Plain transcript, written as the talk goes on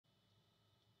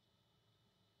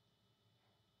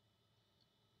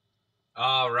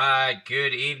All right,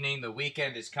 good evening. The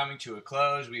weekend is coming to a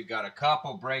close. We've got a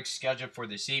couple breaks scheduled for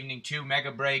this evening, two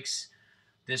mega breaks.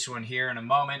 This one here in a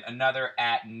moment, another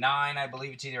at 9, I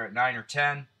believe it's either at 9 or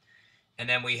 10. And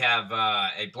then we have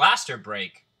a blaster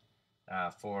break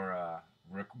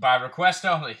by request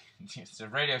only. It's a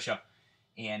radio show.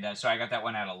 And so I got that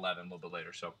one at 11 a little bit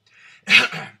later. So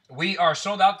we are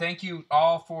sold out. Thank you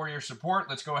all for your support.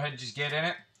 Let's go ahead and just get in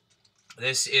it.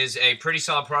 This is a pretty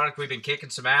solid product. We've been kicking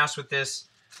some ass with this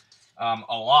a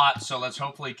lot, so let's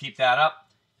hopefully keep that up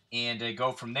and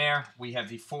go from there. We have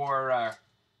the four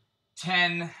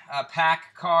 10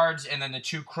 pack cards and then the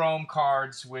two chrome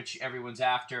cards, which everyone's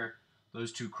after.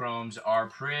 Those two chromes are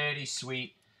pretty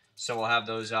sweet, so we'll have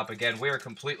those up. Again, we are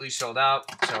completely sold out,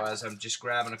 so as I'm just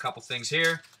grabbing a couple things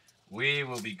here, we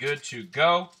will be good to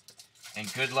go.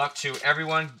 And good luck to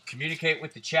everyone. Communicate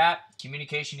with the chat.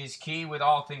 Communication is key with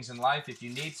all things in life. If you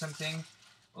need something,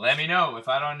 let me know. If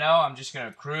I don't know, I'm just going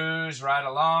to cruise right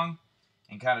along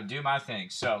and kind of do my thing.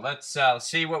 So let's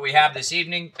see what we have this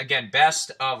evening. Again,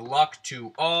 best of luck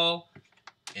to all.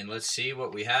 And let's see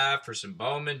what we have for some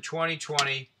Bowman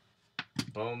 2020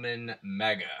 Bowman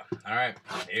Mega. All right,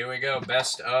 here we go.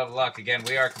 Best of luck. Again,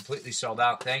 we are completely sold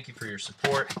out. Thank you for your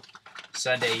support.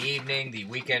 Sunday evening, the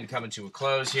weekend coming to a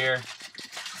close here.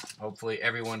 Hopefully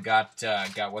everyone got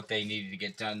what they needed to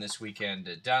get done this weekend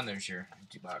done. There's your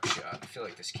empty box shot. I feel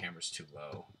like this camera's too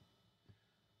low.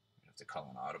 I have to call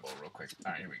an audible real quick.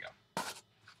 All right, here we go.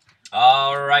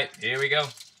 All right, here we go.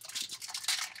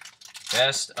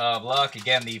 Best of luck.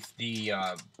 Again, the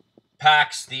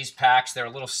packs, these packs, they're a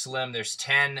little slim. There's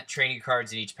 10 trading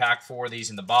cards in each pack. 4 of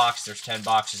these in the box. There's 10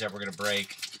 boxes that we're going to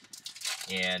break.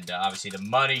 And obviously the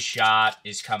money shot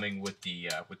is coming with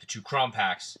the two chrome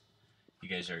packs. You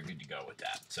guys are good to go with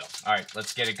that. So, all right,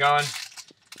 let's get it going.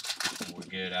 We're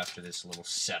good after this little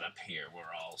setup here.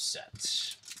 We're all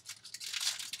set.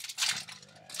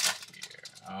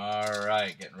 All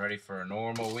right, getting ready for a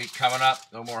normal week coming up.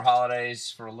 No more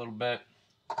holidays for a little bit,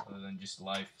 other than just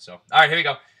life. So, all right, here we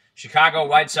go. Chicago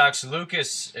White Sox,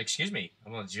 Giolito.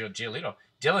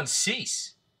 Dylan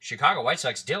Cease. Chicago White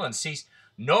Sox, Dylan Cease.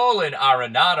 Nolan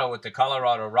Arenado with the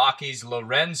Colorado Rockies.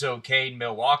 Lorenzo Cain,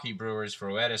 Milwaukee Brewers for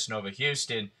Oetis Nova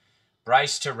Houston.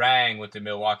 Bryce Terang with the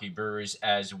Milwaukee Brewers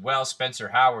as well. Spencer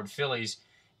Howard, Phillies.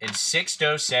 And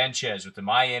Sixto Sanchez with the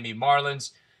Miami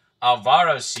Marlins.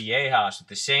 Alvaro Ciejas with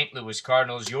the St. Louis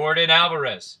Cardinals. Jordan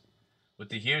Alvarez with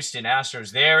the Houston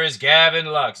Astros. There is Gavin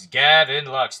Lux. Gavin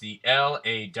Lux, the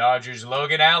L.A. Dodgers.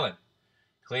 Logan Allen,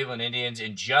 Cleveland Indians,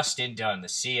 and Justin Dunn, the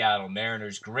Seattle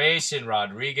Mariners. Grayson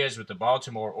Rodriguez with the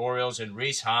Baltimore Orioles, and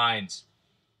Rhys Hines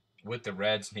with the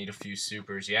Reds. Need a few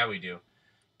supers. Yeah, we do.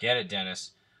 Get it,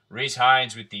 Dennis. Rhys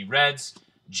Hines with the Reds.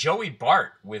 Joey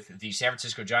Bart with the San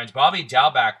Francisco Giants. Bobby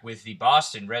Dalbec with the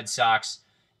Boston Red Sox,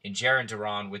 and Jarren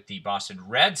Duran with the Boston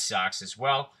Red Sox as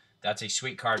well. That's a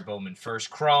sweet card, Bowman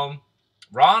first. Chrome.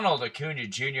 Ronald Acuna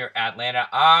Jr., Atlanta.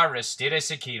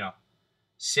 Aristides Aquino,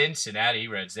 Cincinnati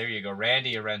Reds. There you go.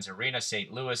 Randy Arena,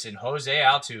 St. Louis, and Jose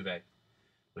Altuve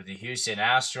with the Houston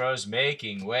Astros,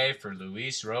 making way for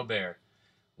Luis Robert.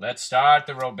 Let's start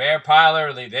the Robert pile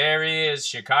early. There he is.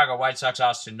 Chicago White Sox,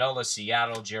 Austin Nola,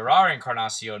 Seattle, Gerard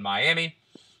Encarnacion, Miami.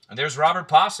 And there's Robert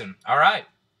Posson. All right.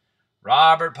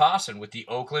 Robert Posson with the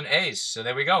Oakland A's. So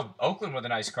there we go. Oakland with a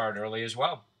nice card early as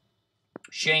well.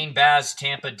 Shane Baz,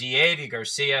 Tampa, Diego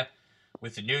Garcia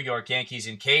with the New York Yankees,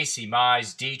 and Casey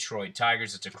Mize, Detroit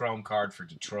Tigers. It's a chrome card for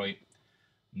Detroit.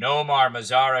 Nomar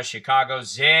Mazara, Chicago.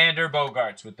 Xander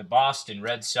Bogaerts with the Boston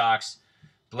Red Sox.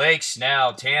 Blake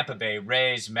Snell, Tampa Bay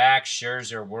Rays. Max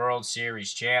Scherzer, World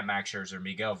Series champ. Max Scherzer,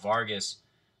 Miguel Vargas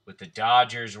with the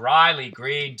Dodgers. Riley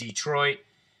Green, Detroit.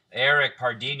 Eric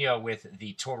Pardinho with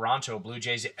the Toronto Blue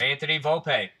Jays. Anthony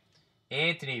Volpe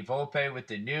with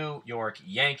the New York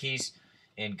Yankees.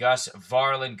 And Gus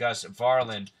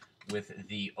Varland with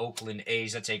the Oakland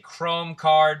A's. That's a chrome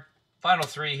card. Final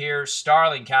 3 here.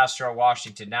 Starling Castro,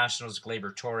 Washington Nationals.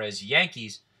 Gleyber Torres,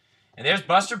 Yankees. And there's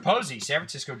Buster Posey, San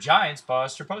Francisco Giants.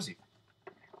 Buster Posey.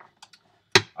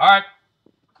 All right.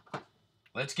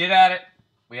 Let's get at it.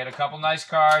 We had a couple nice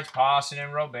cards. Posson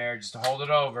and Robert, just to hold it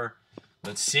over.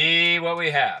 Let's see what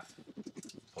we have.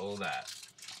 Pull that.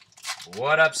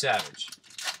 What up, Savage?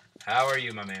 How are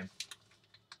you, my man?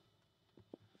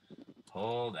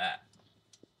 Pull that.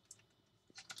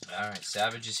 All right,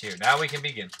 Savage is here. Now we can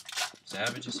begin.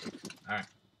 Savage is here. All right.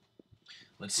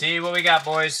 Let's see what we got,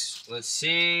 boys. Let's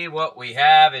see what we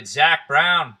have. It's Zach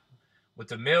Brown with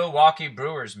the Milwaukee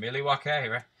Brewers. Milwaukee,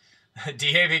 right?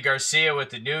 Diego Garcia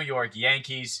with the New York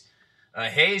Yankees.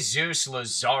 Jesus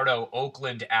Luzardo,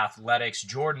 Oakland Athletics.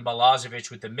 Jordan Balazovic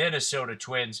with the Minnesota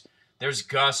Twins. There's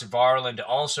Gus Varland,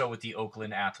 also with the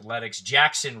Oakland Athletics.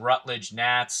 Jackson Rutledge,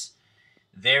 Nats.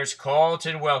 There's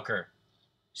Colton Welker.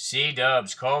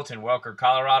 C-Dubs, Colton Welker,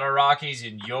 Colorado Rockies,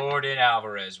 and Yordan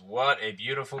Alvarez. What a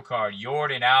beautiful card.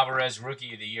 Yordan Alvarez,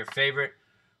 Rookie of the Year favorite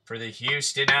for the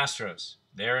Houston Astros.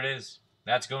 There it is.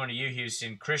 That's going to you,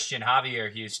 Houston. Christian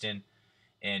Javier Houston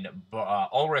and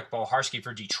Ulrich Boharski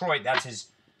for Detroit. That's his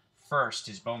first,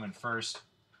 his Bowman first.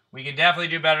 We can definitely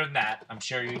do better than that. I'm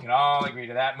sure you can all agree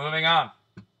to that. Moving on.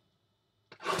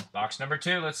 Box number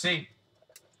 2. Let's see.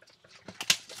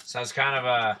 So that's kind of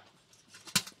a...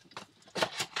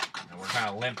 We're kind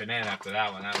of limping in after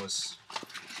that one. That was...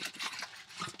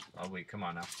 Oh, wait. Come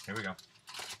on now. Here we go.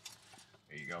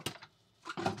 There you go.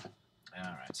 All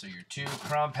right. So your 2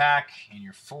 Chrome pack and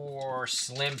your 4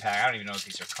 Slim pack. I don't even know what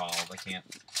these are called. I can't...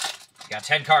 You got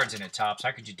 10 cards in it, Tops.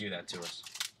 How could you do that to us?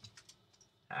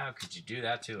 How could you do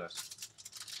that to us?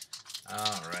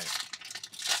 All right.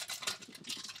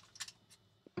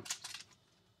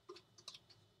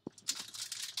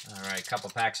 All right, a couple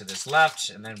packs of this left,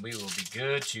 and then we will be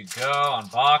good to go on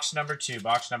box number 2.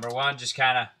 Box number 1, just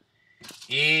kind of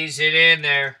ease it in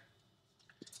there.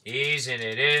 Easing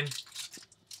it in.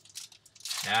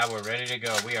 Now we're ready to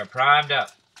go. We are primed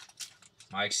up.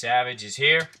 Mike Savage is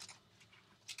here.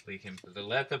 We can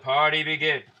let the party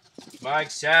begin.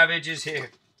 Mike Savage is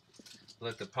here.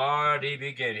 Let the party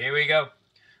begin. Here we go.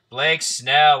 Blake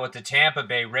Snell with the Tampa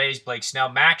Bay Rays. Blake Snell.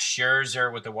 Max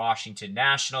Scherzer with the Washington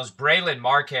Nationals. Braylon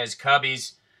Marquez,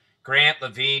 Cubbies. Grant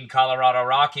Levine, Colorado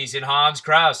Rockies. And Hans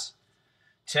Krause,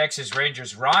 Texas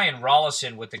Rangers. Ryan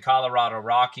Rollison with the Colorado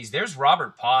Rockies. There's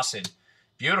Robert Posson.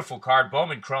 Beautiful card.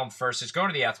 Bowman Chrome first. It's going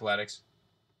to the Athletics.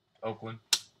 Oakland.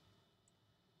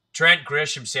 Trent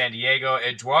Grisham, San Diego.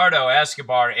 Eduardo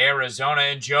Escobar, Arizona.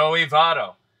 And Joey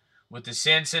Votto with the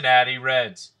Cincinnati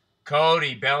Reds.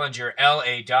 Cody Bellinger,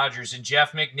 L.A. Dodgers, and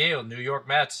Jeff McNeil, New York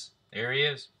Mets. There he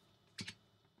is.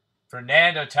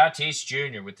 Fernando Tatis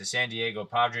Jr. with the San Diego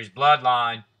Padres.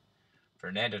 Bloodline.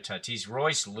 Fernando Tatis.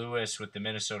 Royce Lewis with the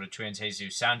Minnesota Twins.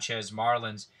 Jesus Sanchez,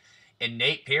 Marlins. And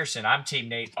Nate Pearson. I'm Team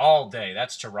Nate all day.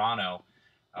 That's Toronto.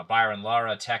 Byron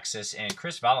Lara, Texas. And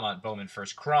Chris Valamont, Bowman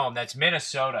first. Chrome. That's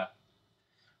Minnesota.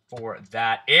 For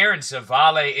that, Aaron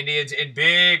Savale, Indians in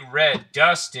Big Red.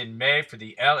 Dustin May for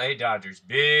the L.A. Dodgers.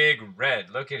 Big Red.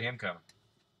 Look at him coming.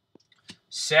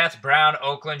 Seth Brown,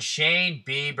 Oakland. Shane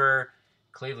Bieber,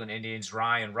 Cleveland Indians.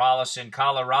 Ryan Rollison,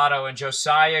 Colorado. And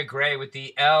Josiah Gray with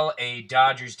the L.A.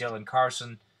 Dodgers. Dylan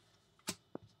Carson,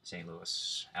 St.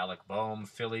 Louis. Alec Boehm,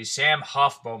 Phillies. Sam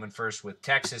Huff, Bowman first with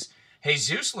Texas.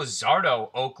 Jesus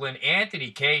Luzardo, Oakland.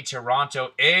 Anthony K,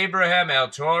 Toronto. Abraham El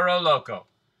Toro Loco,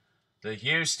 the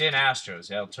Houston Astros.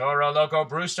 El Toro Loco,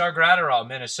 Brusdar Graterol,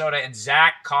 Minnesota. And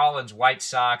Zach Collins, White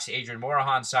Sox. Adrian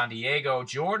Morejon, San Diego.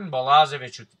 Jordan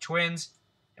Balazovic with the Twins.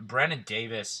 And Brennan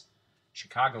Davis,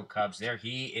 Chicago Cubs. There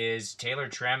he is. Taylor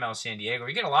Trammell, San Diego.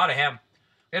 We get a lot of him.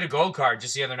 We had a gold card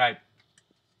just the other night.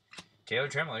 Taylor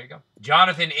Trammell, there you go.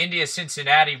 Jonathan India,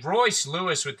 Cincinnati. Royce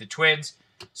Lewis with the Twins.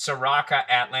 Soraka,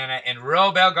 Atlanta. And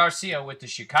Robel Garcia with the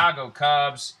Chicago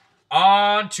Cubs.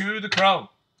 On to the Chrome.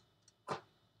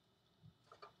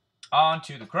 On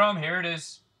to the Chrome. Here it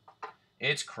is.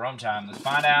 It's Chrome time. Let's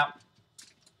find out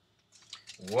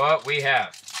what we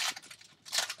have.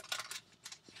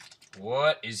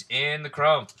 What is in the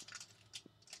Chrome?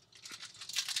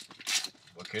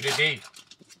 What could it be?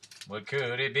 What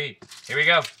could it be? Here we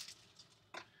go.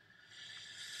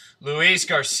 Luis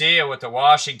Garcia with the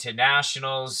Washington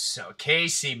Nationals.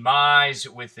 Casey Mize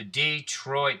with the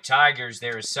Detroit Tigers.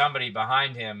 There is somebody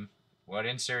behind him. What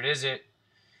insert is it?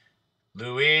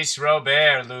 Luis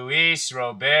Robert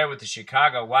with the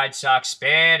Chicago White Sox,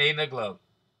 spanning the globe.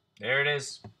 There it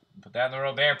is. Put that in the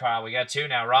Robert pile. We got 2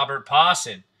 now. Robert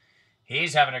Posson.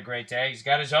 He's having a great day. He's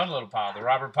got his own little pile. The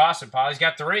Robert Posson pile. He's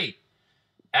got 3.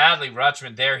 Adley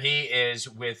Rutschman. There he is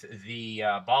with the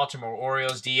Baltimore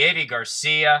Orioles. Deivi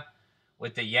Garcia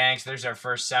with the Yanks. There's our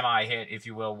first semi-hit, if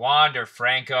you will. Wander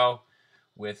Franco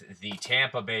with the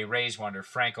Tampa Bay Rays. Wander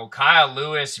Franco. Kyle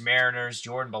Lewis, Mariners.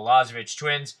 Jordan Balazovic,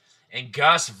 Twins. And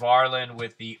Gus Varland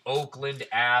with the Oakland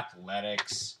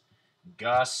Athletics.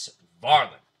 Gus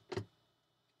Varland.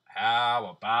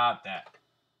 How about that?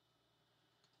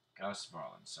 Gus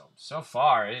Varland. So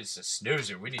far, it's a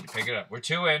snoozer. We need to pick it up. We're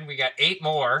 2 in. We got 8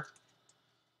 more.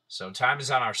 So time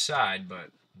is on our side,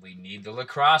 but we need the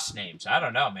lacrosse names. I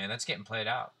don't know, man. That's getting played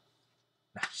out.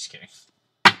 No, just kidding.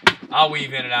 I'll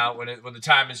weave in and out when the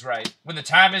time is right. When the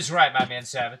time is right, my man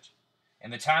Savage.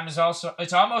 And the time is also...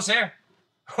 It's almost there.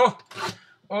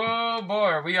 Oh, boy,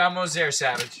 are we almost there,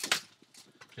 Savage.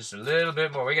 Just a little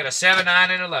bit more. We got a 7,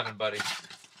 9, and 11, buddy.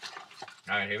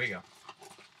 All right, here we go.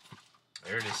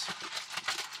 There it is.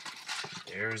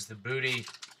 There's the booty.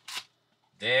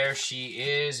 There she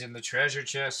is in the treasure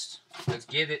chest. Let's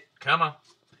get it. Come on.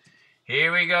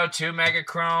 Here we go. 2 Mega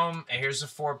Chrome. And here's the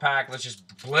 4-pack. Let's just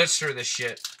blister this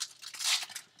shit.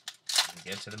 And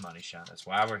get to the money shot. That's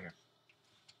why we're here.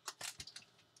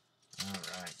 All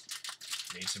right.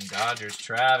 Need some Dodgers.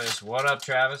 Travis. What up,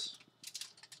 Travis?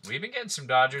 We've been getting some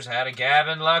Dodgers. I had a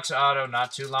Gavin Lux auto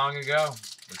not too long ago.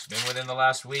 It's been within the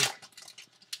last week.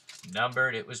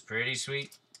 Numbered. It was pretty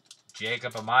sweet.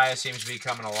 Jacob Amaya seems to be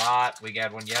coming a lot. We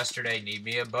got one yesterday. Need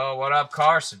me a bow. What up,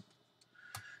 Carson?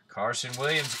 Carson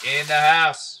Williams in the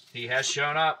house. He has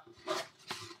shown up.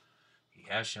 He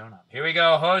has shown up. Here we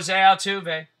go. Jose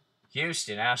Altuve.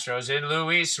 Houston Astros in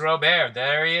Luis Robert.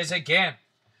 There he is again.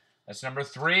 That's number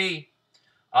 3.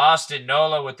 Austin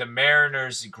Nola with the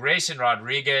Mariners. Grayson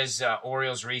Rodriguez.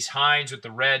 Orioles. Reese Hines with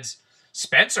the Reds.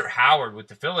 Spencer Howard with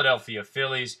the Philadelphia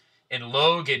Phillies. And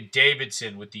Logan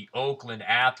Davidson with the Oakland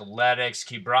Athletics.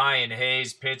 Ke'Bryan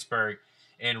Hayes, Pittsburgh.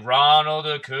 And Ronald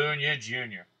Acuna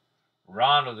Jr.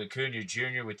 Ronald Acuna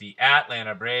Jr. with the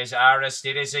Atlanta Braves.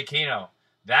 Aristides Aquino.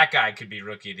 That guy could be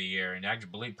Rookie of the Year. And I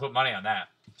could put money on that.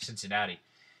 Cincinnati.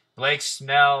 Blake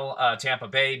Snell, Tampa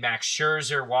Bay. Max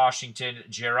Scherzer, Washington.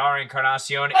 Gerard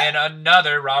Encarnacion. And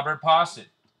another Robert Poston.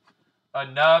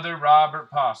 Another Robert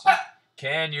Poston.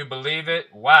 Can you believe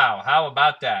it? Wow. How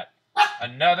about that?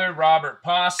 Another Robert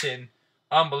Poston.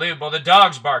 Unbelievable. The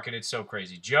dog's barking. It's so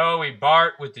crazy. Joey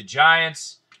Bart with the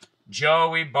Giants.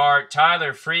 Joey Bart.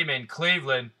 Tyler Freeman,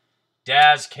 Cleveland.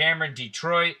 Daz Cameron,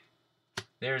 Detroit.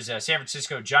 There's San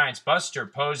Francisco Giants. Buster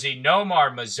Posey.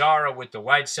 Nomar Mazara with the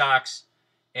White Sox.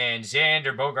 And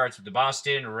Xander Bogaerts with the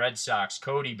Boston Red Sox.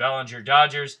 Cody Bellinger,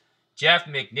 Dodgers. Jeff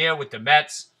McNeil with the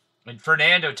Mets. And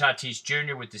Fernando Tatis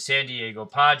Jr. with the San Diego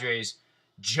Padres.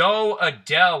 Joe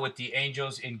Adele with the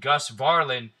Angels, and Gus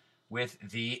Varlin with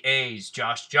the A's.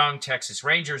 Josh Jung, Texas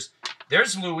Rangers.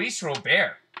 There's Luis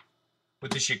Robert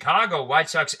with the Chicago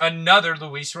White Sox. Another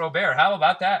Luis Robert. How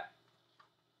about that?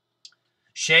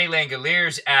 Shea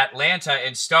Langoliers, Atlanta,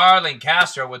 and Starlin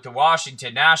Castro with the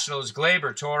Washington Nationals.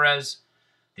 Gleyber Torres,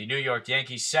 the New York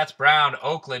Yankees. Seth Brown,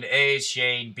 Oakland A's.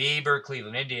 Shane Bieber,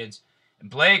 Cleveland Indians. And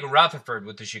Blake Rutherford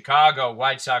with the Chicago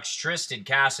White Sox. Tristan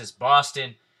Casas,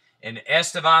 Boston. And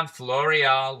Estevan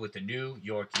Florial with the New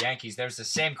York Yankees. There's the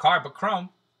same card, but chrome.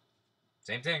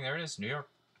 Same thing. There it is. New York.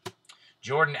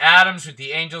 Jordan Adams with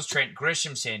the Angels. Trent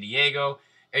Grisham, San Diego.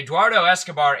 Eduardo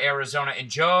Escobar, Arizona. And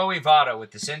Joey Votto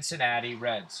with the Cincinnati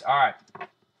Reds. All right.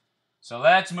 So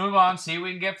let's move on. See what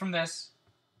we can get from this.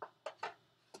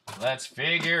 Let's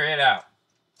figure it out.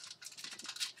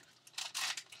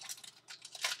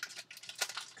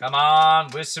 Come on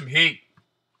with some heat.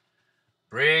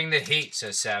 Bring the heat,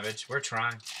 says Savage. We're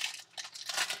trying.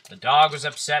 The dog was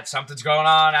upset. Something's going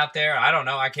on out there. I don't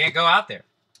know. I can't go out there.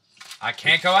 I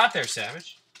can't go out there,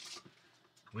 Savage.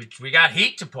 We got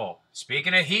heat to pull.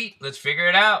 Speaking of heat, let's figure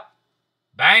it out.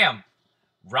 Bam.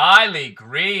 Riley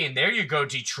Green. There you go,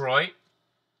 Detroit.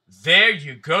 There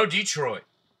you go, Detroit.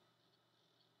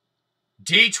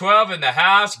 D12 in the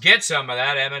house. Get some of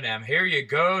that M&M. Here you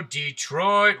go,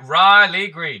 Detroit. Riley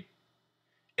Green.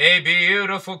 A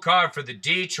beautiful card for the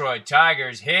Detroit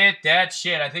Tigers. Hit that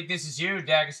shit. I think this is you,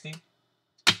 D'Agostino.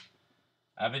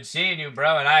 I've been seeing you,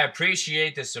 bro, and I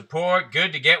appreciate the support.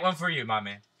 Good to get one for you, my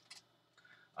man.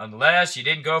 Unless you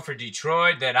didn't go for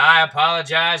Detroit, then I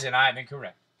apologize, and I'm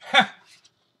incorrect. A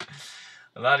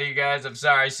lot of you guys, I'm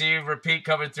sorry. I see you repeat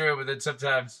coming through, but then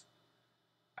sometimes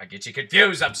I get you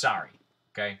confused. I'm sorry.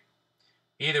 Okay?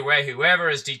 Either way, whoever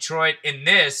is Detroit in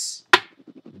this...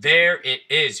 There it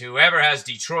is. Whoever has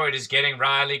Detroit is getting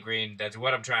Riley Green. That's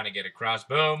what I'm trying to get across.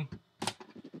 Boom.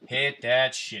 Hit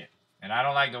that shit. And I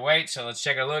don't like to wait, so let's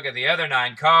take a look at the other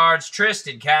 9 cards.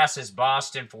 Tristan Casas,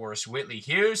 Boston. Forrest Whitley,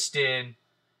 Houston.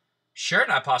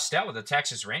 Sherna Postel with the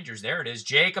Texas Rangers. There it is.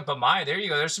 Jacob Amaya. There you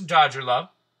go. There's some Dodger love.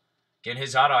 Getting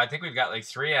his auto. I think we've got like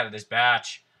 3 out of this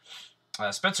batch.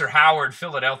 Spencer Howard,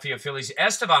 Philadelphia Phillies.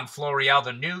 Estevan Florial,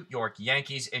 the New York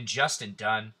Yankees. And Justin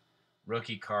Dunn.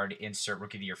 Rookie card insert,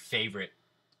 Rookie of the Year favorite.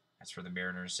 That's for the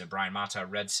Mariners. Brian Mata,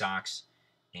 Red Sox.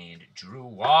 And Drew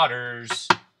Waters.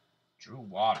 Drew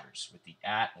Waters with the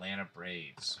Atlanta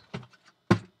Braves.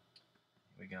 Here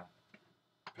we go.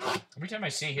 Every time I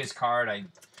see his card,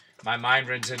 my mind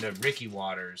runs into Ricky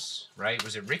Waters, right?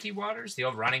 Was it Ricky Waters, the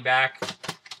old running back?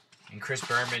 And Chris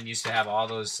Berman used to have all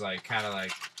those kind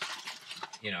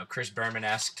of Chris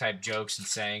Berman-esque type jokes and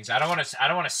sayings. I don't want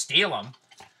to steal them.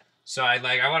 So I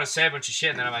want to say a bunch of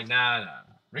shit, and then I'm like, nah.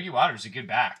 Ricky Waters is a good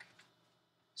back.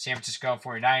 San Francisco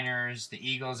 49ers, the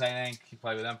Eagles, I think. He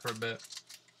played with them for a bit.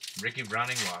 Ricky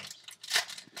Browning Waters.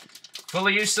 Full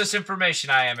of useless information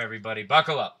I am, everybody.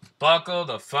 Buckle up. Buckle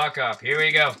the fuck up. Here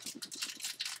we go.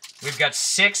 We've got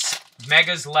 6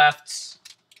 megas left.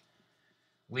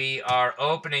 We are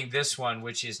opening this one,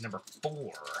 which is number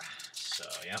 4. So,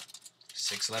 yep.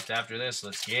 6 left after this.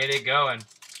 Let's get it going.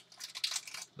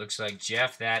 Looks like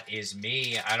Jeff, that is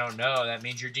me. I don't know. That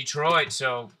means you're Detroit.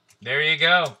 So, there you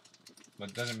go. Well,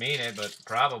 it doesn't mean it, but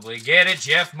probably. Get it,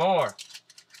 Jeff Moore.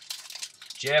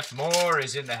 Jeff Moore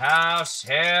is in the house.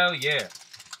 Hell yeah.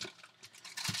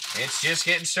 It's just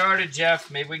getting started,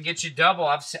 Jeff. Maybe we can get you double.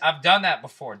 I've done that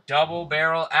before. Double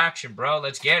barrel action, bro.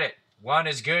 Let's get it. 1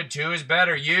 is good. 2 is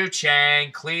better. Yu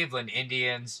Chang, Cleveland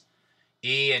Indians.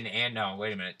 Tim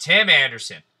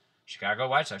Anderson, Chicago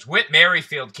White Sox. Whit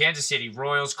Merrifield, Kansas City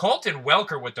Royals. Colton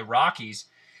Welker with the Rockies.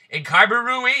 And Kyber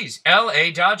Ruiz,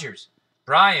 L.A. Dodgers.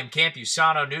 Brian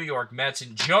Campusano, New York Mets,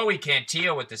 and Joey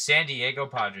Cantillo with the San Diego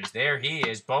Padres. There he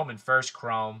is. Bowman first,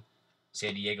 Chrome.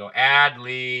 San Diego,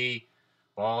 Adley,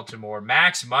 Baltimore.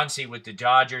 Max Muncy with the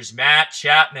Dodgers. Matt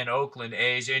Chapman, Oakland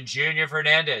A's, and Junior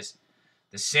Fernandez,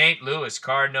 the St. Louis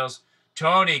Cardinals.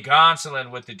 Tony Gonsolin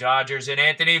with the Dodgers, and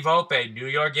Anthony Volpe, New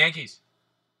York Yankees.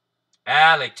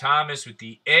 Alec Thomas with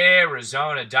the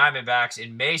Arizona Diamondbacks,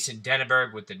 and Mason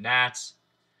Denneberg with the Nats.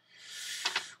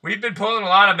 We've been pulling a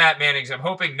lot of Matt Mannings. I'm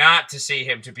hoping not to see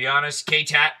him, to be honest.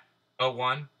 K-Tat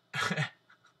 01.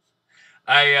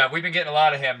 We've been getting a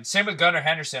lot of him. Same with Gunnar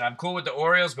Henderson. I'm cool with the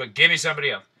Orioles, but give me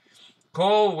somebody else.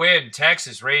 Cole Winn,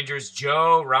 Texas Rangers.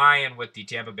 Joe Ryan with the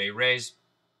Tampa Bay Rays.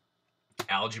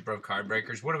 Algebra of card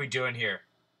breakers. What are we doing here?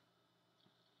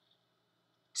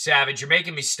 Savage, you're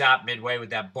making me stop midway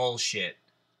with that bullshit.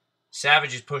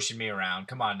 Savage is pushing me around.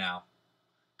 Come on now.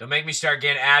 Don't make me start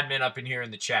getting admin up in here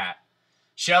in the chat.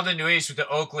 Sheldon Luis with the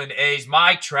Oakland A's.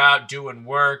 Mike Trout doing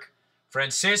work.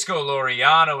 Francisco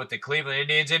Loriano with the Cleveland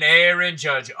Indians. And Aaron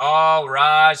Judge. All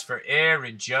rise for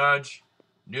Aaron Judge.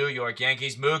 New York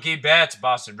Yankees. Mookie Betts,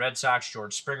 Boston Red Sox.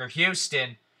 George Springer,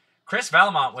 Houston. Chris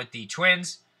Vallimont with the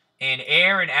Twins. And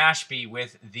Aaron Ashby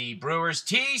with the Brewers.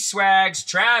 T-Swags,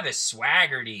 Travis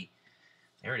Swaggerty.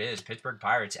 There it is, Pittsburgh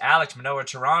Pirates. Alex Manoah,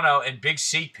 Toronto. And Big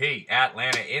CP,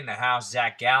 Atlanta in the house.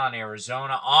 Zach Gallen,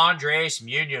 Arizona. Andres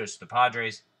Munoz, the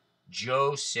Padres.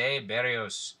 Jose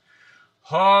Berrios,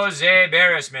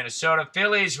 Minnesota.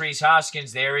 Phillies, Rhys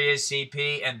Hoskins. There he is,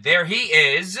 CP. And there he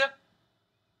is,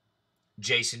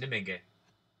 Jason Dominguez.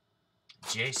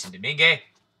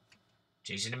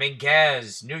 Jason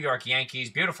Dominguez, New York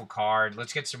Yankees. Beautiful card.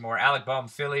 Let's get some more. Alec Boehm,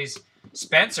 Phillies.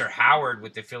 Spencer Howard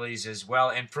with the Phillies as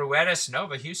well. And Fruetas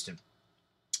Nova, Houston.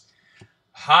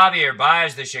 Javier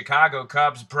Baez, the Chicago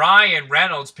Cubs. Brian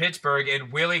Reynolds, Pittsburgh.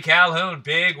 And Willie Calhoun,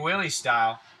 Big Willie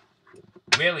style.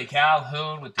 Willie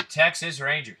Calhoun with the Texas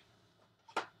Rangers.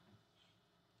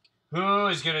 Who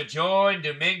is going to join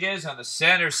Dominguez on the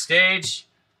center stage?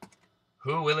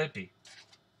 Who will it be?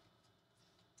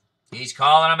 He's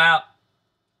calling him out.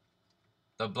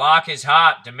 The block is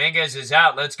hot. Dominguez is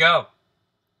out. Let's go.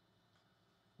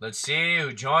 Let's see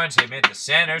who joins him at the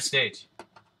center stage.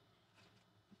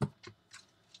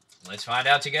 Let's find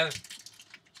out together.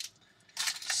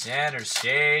 Center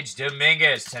stage,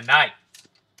 Dominguez tonight.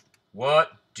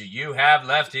 What do you have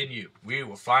left in you? We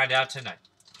will find out tonight.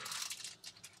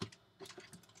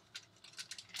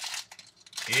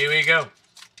 Here we go.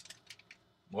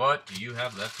 What do you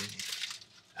have left in you?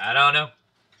 I don't know.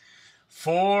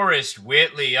 Forrest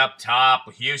Whitley up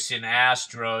top, Houston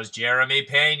Astros. Jeremy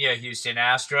Pena, Houston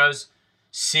Astros.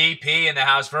 CP in the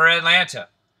house for Atlanta.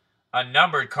 A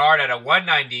numbered card at a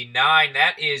 199.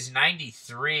 That is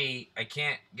 93. I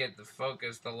can't get the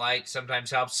focus. The light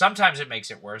sometimes helps. Sometimes it makes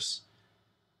it worse.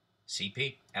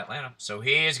 CP, Atlanta. So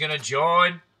he is going to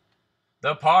join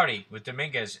the party with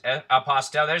Dominguez.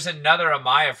 Apostel. There's another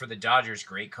Amaya for the Dodgers.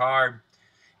 Great card.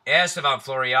 Estevan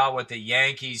Florial with the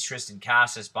Yankees. Tristan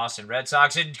Casas, Boston Red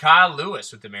Sox. And Kyle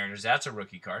Lewis with the Mariners. That's a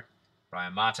rookie card.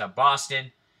 Brian Mata,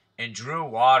 Boston. And Drew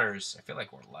Waters. I feel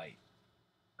like we're light.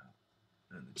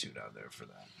 And the 2 down there for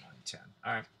that. 9-10.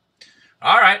 All right.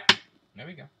 All right. There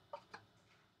we go.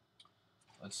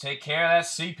 Let's take care of that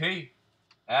CP.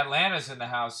 Atlanta's in the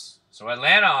house. So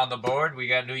Atlanta on the board. We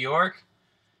got New York.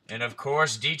 And, of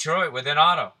course, Detroit with an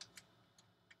auto.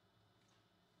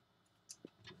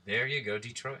 There you go,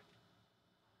 Detroit.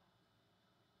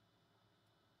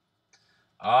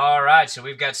 All right, so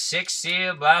we've got 6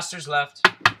 sealed blasters left.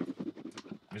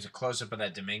 There's a close-up of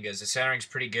that Dominguez. The centering's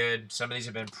pretty good. Some of these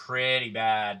have been pretty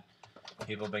bad.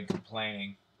 People have been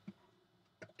complaining.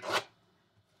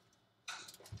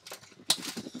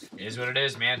 It is what it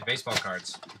is, man. Baseball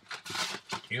cards.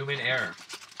 Human error.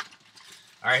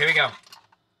 All right, here we go.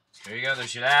 Here you go.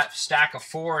 There's your stack of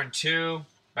 4 and 2.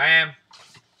 Bam.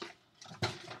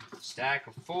 Stack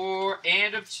of 4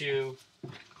 and of 2.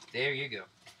 There you go.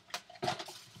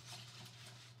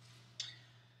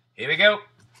 Here we go.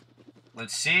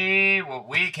 Let's see what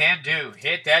we can do.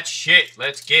 Hit that shit.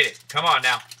 Let's get it. Come on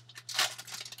now.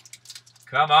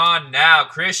 Come on now.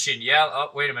 Christian, yell.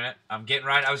 Oh, wait a minute. I'm getting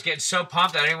right. I was getting so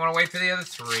pumped I didn't want to wait for the other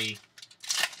 3.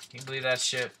 Can you believe that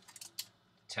shit? I'm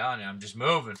telling you, I'm just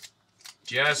moving.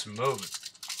 Just moving.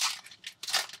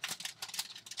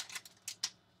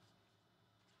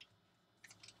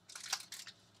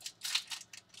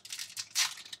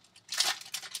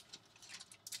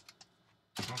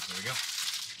 Oh, there we go.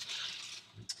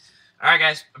 All right,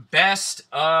 guys. Best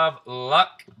of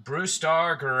luck.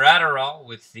 Brewstar Gratterall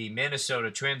with the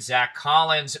Minnesota Twins. Zach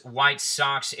Collins, White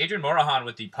Sox. Adrian Morahan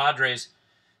with the Padres.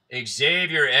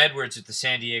 Xavier Edwards with the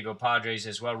San Diego Padres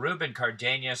as well. Ruben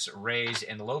Cardenas, Rays.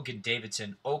 And Logan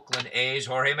Davidson, Oakland A's.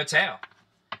 Jorge Mateo,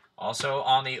 also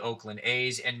on the Oakland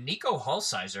A's. And Nico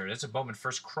Hulsizer, that's a Bowman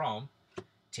first chrome.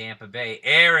 Tampa Bay.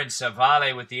 Aaron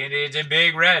Savale with the Indians in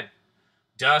Big Red.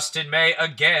 Dustin May,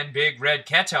 again, Big Red.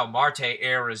 Ketel Marte,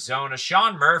 Arizona.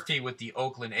 Sean Murphy with the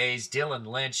Oakland A's. Dylan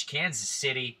Lynch, Kansas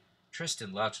City.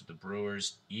 Tristan Lutz with the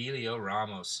Brewers. Elio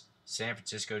Ramos, San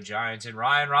Francisco Giants. And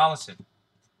Ryan Rollison,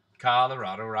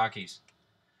 Colorado Rockies.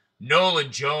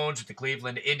 Nolan Jones with the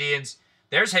Cleveland Indians.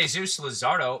 There's Jesus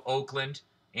Luzardo, Oakland.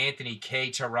 Anthony K,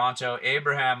 Toronto.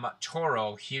 Abraham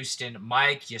Toro, Houston.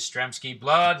 Mike Yastrzemski,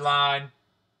 Bloodline.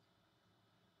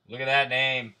 Look at that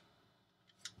name.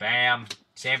 Bam.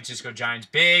 San Francisco Giants.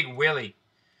 Big Willie.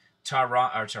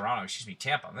 Toronto,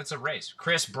 Tampa. That's a race.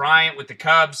 Chris Bryant with the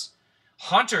Cubs.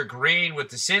 Hunter Green with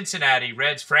the Cincinnati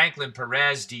Reds. Franklin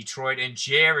Perez, Detroit. And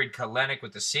Jared Kelenic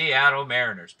with the Seattle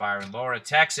Mariners. Byron Laura,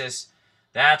 Texas.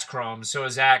 That's chrome. So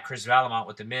is that Chris Valamont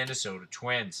with the Minnesota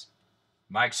Twins.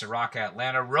 Mike Soroka,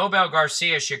 Atlanta. Robel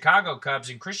Garcia, Chicago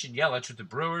Cubs. And Christian Yelich with the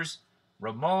Brewers.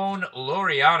 Ramon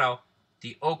Laureano,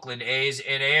 the Oakland A's.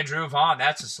 And Andrew Vaughn,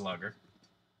 that's a slugger.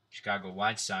 Chicago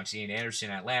White Sox. Ian Anderson,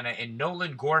 Atlanta. And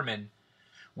Nolan Gorman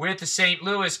with the St.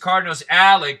 Louis Cardinals.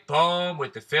 Alec Boehm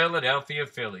with the Philadelphia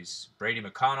Phillies. Brady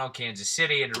McConnell, Kansas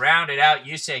City. And rounded out,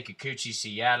 Yusei Kikuchi,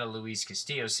 Seattle. Luis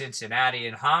Castillo, Cincinnati.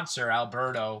 And Hanser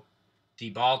Alberto, the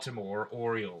Baltimore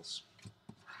Orioles.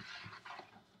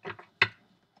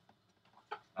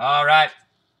 All right.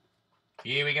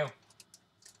 Here we go.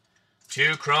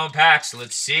 2 chrome packs.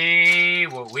 Let's see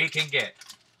what we can get.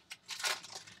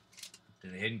 Do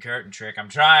the hidden curtain trick. I'm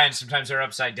trying. Sometimes they're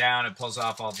upside down. It pulls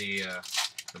off all the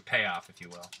payoff, if you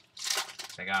will.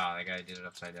 It's like, oh, that guy did it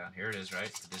upside down. Here it is,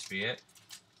 right? Could this be it?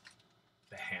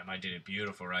 Bam, I did it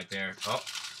beautiful right there. Oh,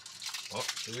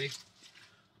 do we?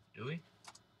 Do we?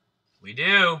 We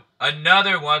do.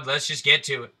 Another one. Let's just get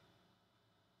to it.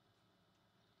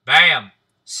 Bam.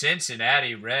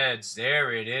 Cincinnati Reds.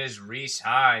 There it is. Reese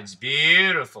Hines.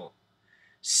 Beautiful.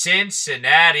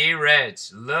 Cincinnati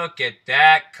Reds. Look at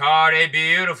that card. A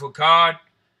beautiful card.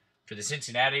 For the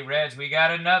Cincinnati Reds, we got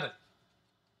another.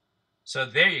 So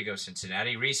there you go,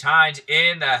 Cincinnati. Reese Hines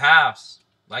in the house.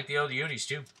 Like the old unis,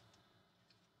 too.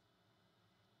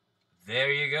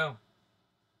 There you go.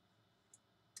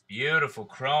 Beautiful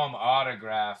chrome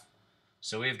autograph.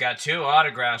 So we've got 2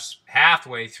 autographs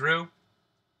halfway through.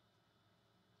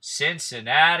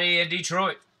 Cincinnati and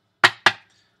Detroit.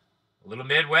 A little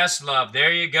Midwest love.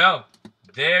 There you go.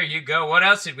 There you go. What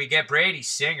else did we get? Brady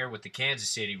Singer with the Kansas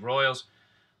City Royals.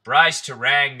 Bryce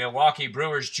Terang, Milwaukee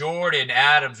Brewers. Jordan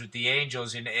Adams with the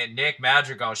Angels. And Nick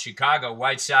Madrigal, Chicago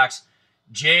White Sox.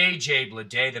 J.J.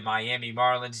 Bleday, the Miami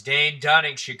Marlins. Dane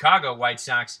Dunning, Chicago White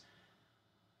Sox.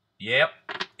 Yep,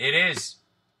 it is.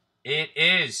 It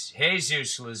is.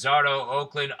 Jesus Luzardo,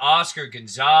 Oakland. Oscar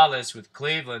Gonzalez with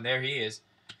Cleveland. There he is.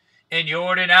 And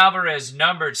Jordan Alvarez,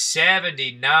 numbered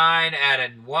 79 at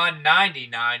a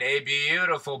 199. A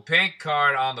beautiful pink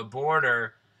card on the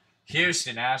border.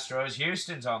 Houston Astros.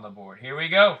 Houston's on the board. Here we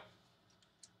go.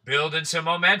 Building some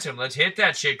momentum. Let's hit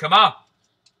that shit. Come on.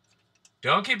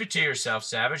 Don't keep it to yourself,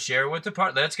 Savage. Share it with the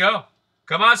part. Let's go.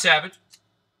 Come on, Savage.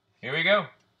 Here we go.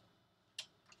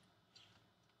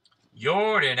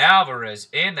 Jordan Alvarez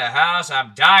in the house.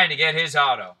 I'm dying to get his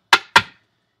auto.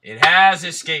 It has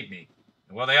escaped me.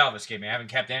 Well, they all have escaped me. I haven't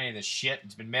kept any of this shit.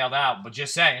 It's been mailed out. But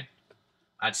just saying,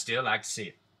 I'd still like to see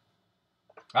it.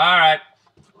 All right.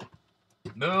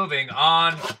 Moving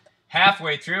on.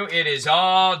 Halfway through, it is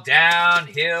all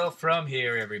downhill from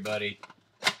here, everybody.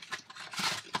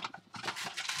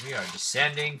 We are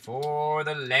descending for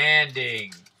the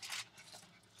landing.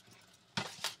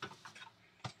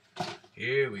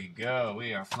 Here we go.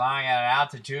 We are flying at an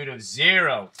altitude of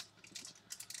 0.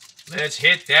 Let's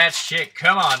hit that shit.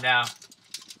 Come on now.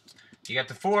 You got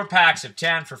the 4 packs of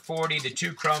 10 for 40, the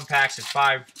 2 chrome packs of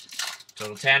 5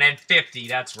 Total 10 and 50.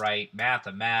 That's right.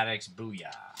 Mathematics.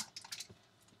 Booyah.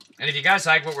 And if you guys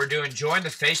like what we're doing, join the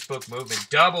Facebook movement.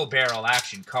 Double barrel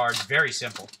action cards. Very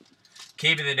simple.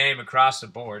 Keeping the name across the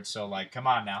board. So, like, come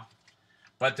on now.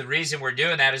 But the reason we're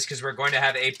doing that is because we're going to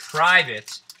have a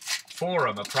private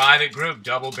forum, a private group,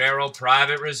 double barrel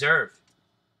private reserve.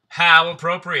 How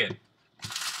appropriate.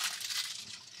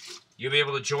 You'll be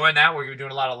able to join that. We're going to be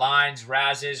doing a lot of lines,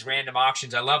 razzes, random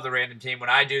auctions. I love the random team. When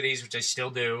I do these, which I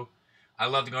still do, I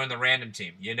love to go in the random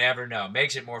team. You never know.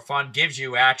 Makes it more fun. Gives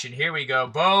you action. Here we go.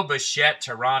 Bo Bichette,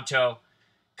 Toronto.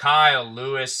 Kyle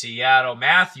Lewis, Seattle.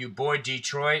 Matthew Boyd,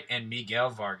 Detroit. And Miguel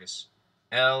Vargas.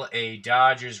 L.A.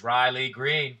 Dodgers, Riley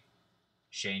Green.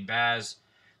 Shane Baz.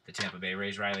 The Tampa Bay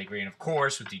Rays, Riley Green, of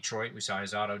course, with Detroit. We saw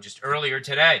his auto just earlier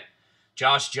today.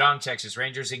 Josh Jung, Texas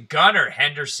Rangers. And Gunnar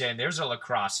Henderson. There's a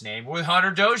lacrosse name with Hunter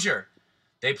Dozier.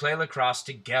 They play lacrosse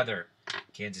together.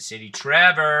 Kansas City,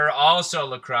 Trevor. Also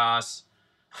lacrosse.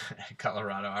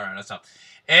 Colorado. All right, that's up.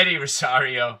 Eddie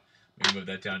Rosario. Let me move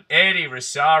that down. Eddie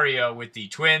Rosario with the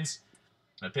Twins.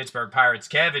 The Pittsburgh Pirates,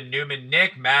 Kevin Newman.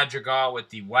 Nick Madrigal with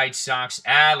the White Sox.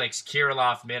 Alex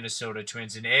Kirilloff, Minnesota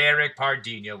Twins. And Eric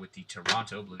Pardinho with the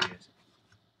Toronto Blue Jays.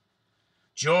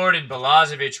 Jordan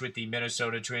Balazovic with the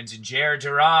Minnesota Twins. And Jared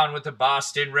Duran with the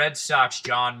Boston Red Sox.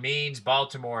 John Means,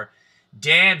 Baltimore.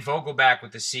 Dan Vogelback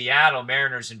with the Seattle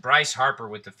Mariners. And Bryce Harper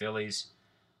with the Phillies.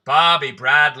 Bobby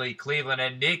Bradley, Cleveland.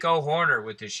 And Nico Horner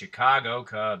with the Chicago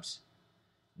Cubs.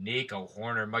 Nico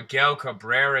Horner, Miguel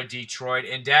Cabrera, Detroit,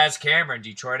 and Daz Cameron,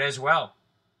 Detroit as well.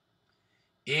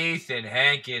 Ethan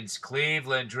Hankins,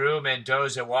 Cleveland, Drew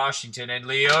Mendoza, Washington, and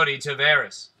Leody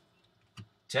Taveras.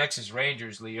 Texas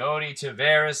Rangers, Leody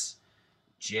Taveras,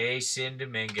 Jason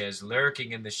Dominguez,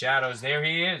 lurking in the shadows. There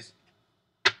he is.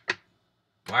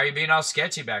 Why are you being all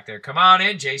sketchy back there? Come on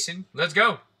in, Jason. Let's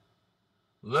go.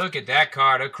 Look at that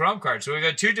card, a chrome card. So we've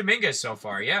got 2 Dominguez so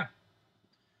far, yeah.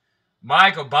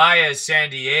 Michael Baez, San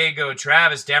Diego.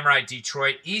 Travis Demright,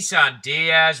 Detroit. Isan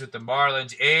Diaz with the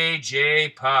Marlins. A.J.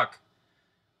 Puck,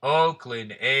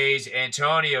 Oakland A's.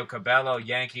 Antonio Cabello,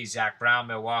 Yankees. Zach Brown,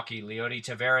 Milwaukee. Leody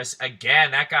Taveras again.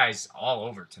 That guy's all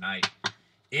over tonight.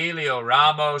 Elio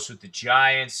Ramos with the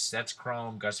Giants. That's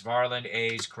chrome. Gus Varland,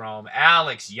 A's, chrome.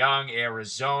 Alex Young,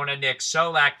 Arizona. Nick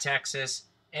Solak, Texas.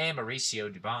 And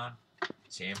Mauricio Dubon,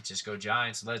 San Francisco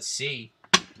Giants. Let's see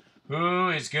who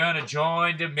is going to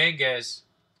join Dominguez.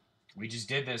 We just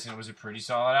did this, and it was a pretty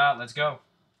solid out. Let's go.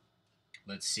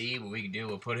 Let's see what we can do.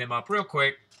 We'll put him up real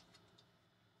quick.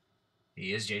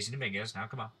 He is Jason Dominguez. Now,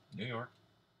 come on. New York.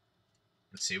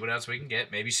 Let's see what else we can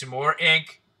get. Maybe some more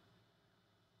ink.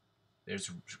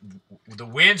 The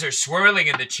winds are swirling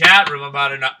in the chat room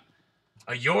about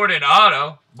a Jordan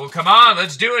auto. Well, come on.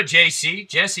 Let's do it, JC.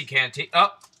 Jesse Canty.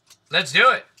 Oh, let's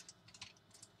do it.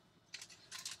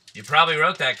 You probably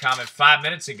wrote that comment 5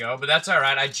 minutes ago, but that's all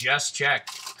right. I just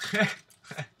checked.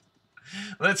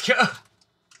 Let's go.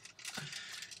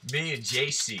 Me and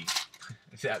JC.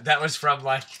 That was from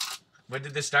like, when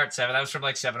did this start? 7? That was from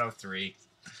like 7:03.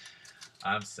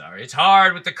 I'm sorry. It's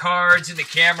hard with the cards and the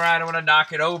camera. I don't want to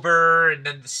knock it over, and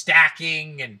then the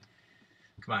stacking. And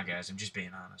come on, guys. I'm just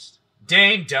being honest.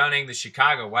 Dane Dunning, the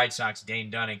Chicago White Sox. Dane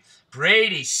Dunning.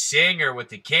 Brady Singer with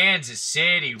the Kansas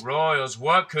City Royals.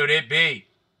 What could it be?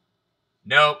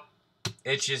 Nope.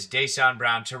 It's just Desan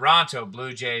Brown. Toronto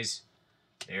Blue Jays.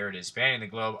 There it is. Spanning the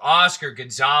globe. Oscar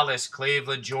Gonzalez,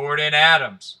 Cleveland. Jordan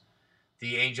Adams.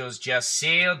 The Angels just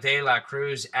sealed. De La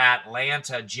Cruz,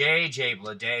 Atlanta. J.J.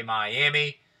 Bleday,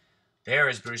 Miami. There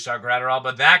is Brusdar Graterol.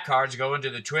 But that card's going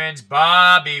to the Twins.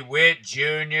 Bobby Witt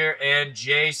Jr. and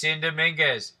Jason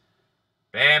Dominguez.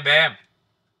 Bam, bam.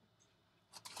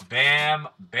 Bam,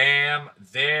 bam.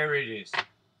 There it is.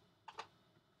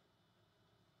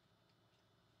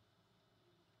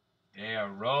 They are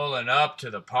rolling up to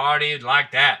the party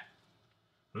like that.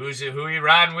 Who are you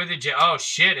riding with? Oh,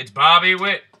 shit, it's Bobby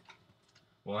Witt.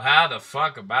 Well, how the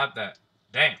fuck about that?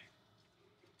 Damn.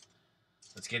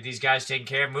 Let's get these guys taken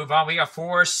care of. Move on. We got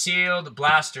 4 sealed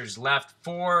blasters left.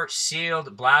 4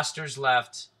 sealed blasters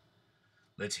left.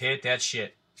 Let's hit that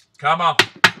shit. Come on.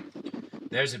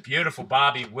 There's a beautiful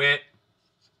Bobby Witt.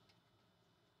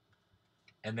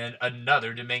 And then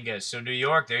another Dominguez. So, New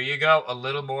York, there you go. A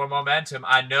little more momentum.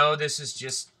 I know this is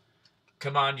just...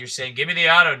 Come on, you're saying, give me the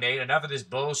auto, Nate. Enough of this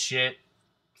bullshit.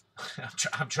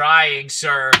 I'm trying,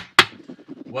 sir.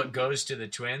 What goes to the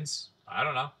Twins? I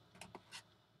don't know.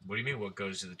 What do you mean, what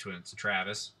goes to the Twins?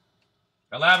 Travis.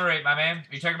 Elaborate, my man.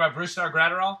 Are you talking about Brusdar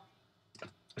Graterol?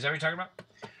 Is that what you're talking about?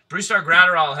 Brusdar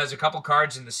Graterol has a couple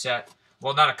cards in the set.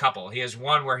 Well, not a couple. He has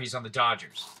one where he's on the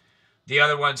Dodgers. The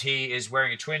other ones, he is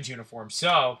wearing a Twins uniform.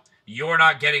 So, you're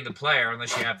not getting the player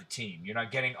unless you have the team. You're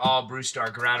not getting all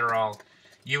Brewstar Gratterall.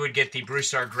 You would get the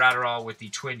Brewstar Gratterall with the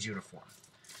Twins uniform.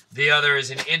 The other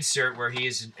is an insert where he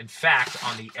is, in fact,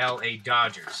 on the L.A.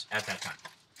 Dodgers at that time.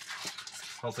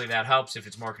 Hopefully that helps. If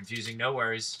it's more confusing, no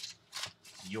worries.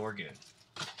 You're good.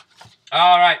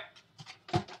 All right.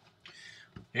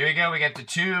 Here we go. We got the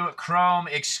 2 Chrome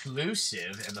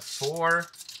exclusive and the 4.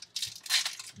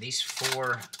 These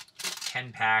 4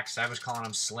 10 packs. I was calling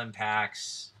them slim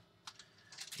packs.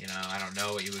 You know, I don't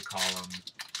know what you would call them.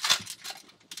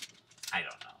 I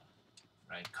don't know.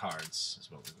 Right? Cards is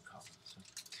what we would call them. So.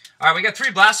 All right, we got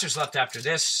 3 blasters left after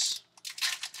this.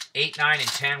 8, 9, and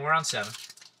 10. We're on 7.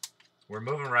 We're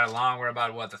moving right along. We're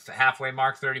about, what, the halfway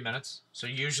mark, 30 minutes. So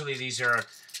usually these are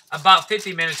about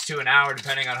 50 minutes to an hour,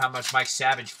 depending on how much Mike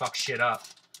Savage fucks shit up,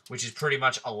 which is pretty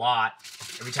much a lot.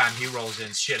 Every time he rolls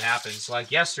in, shit happens.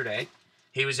 Like yesterday,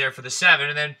 he was there for the 7,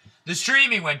 and then the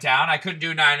streaming went down. I couldn't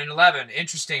do 9 and 11.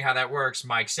 Interesting how that works,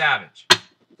 Mike Savage.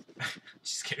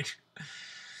 Just kidding.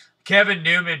 Kevin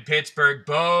Newman, Pittsburgh.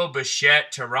 Bo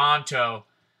Bichette, Toronto.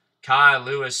 Kyle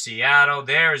Lewis, Seattle.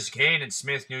 There's Kanan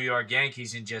Smith, New York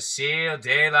Yankees. And Jasiel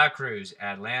De La Cruz,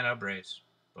 Atlanta Braves.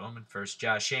 Bowman first.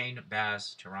 Josh Shane,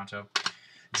 Baz, Toronto.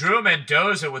 Drew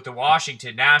Mendoza with the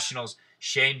Washington Nationals.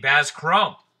 Shane Baz,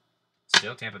 Chrome.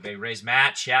 Still Tampa Bay Rays.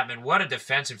 Matt Chapman. What a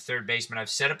defensive third baseman. I've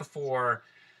said it before.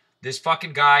 This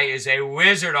fucking guy is a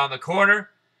wizard on the corner.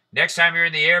 Next time you're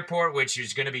in the airport, which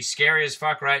is going to be scary as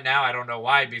fuck right now. I don't know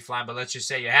why you'd be flying, but let's just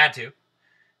say you had to.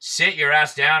 Sit your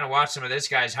ass down and watch some of this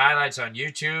guy's highlights on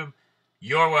YouTube.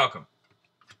 You're welcome.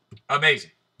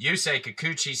 Amazing. Yusei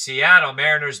Kikuchi, Seattle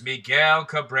Mariners. Miguel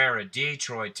Cabrera,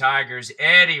 Detroit Tigers.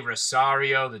 Eddie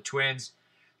Rosario, the Twins.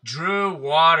 Drew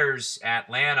Waters,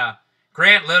 Atlanta.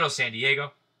 Grant Little, San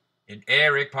Diego. And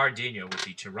Eric Pardinho with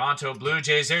the Toronto Blue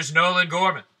Jays. There's Nolan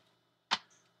Gorman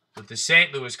with the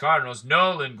St. Louis Cardinals.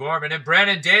 Nolan Gorman. And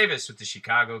Brennan Davis with the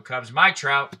Chicago Cubs. Mike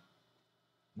Trout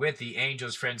with the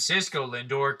Angels. Francisco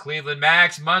Lindor. Cleveland.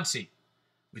 Max Muncy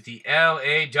with the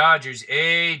L.A. Dodgers.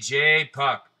 A.J.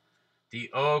 Puck. The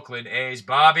Oakland A's.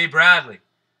 Bobby Bradley.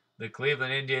 The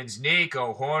Cleveland Indians.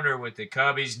 Nico Horner with the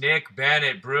Cubbies. Nick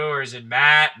Bennett, Brewers. And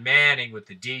Matt Manning with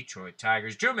the Detroit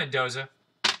Tigers. Drew Mendoza,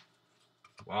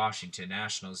 Washington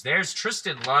Nationals. There's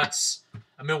Tristan Lutz,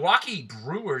 a Milwaukee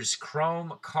Brewers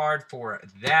Chrome card for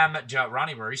them.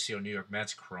 Ronnie Mauricio, New York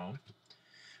Mets Chrome.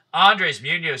 Andres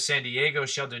Munoz, San Diego.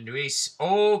 Sheldon Neuse,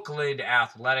 Oakland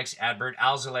Athletics. Adbert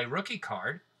Alzolay, rookie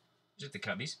card. He's with the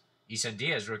Cubbies. Isan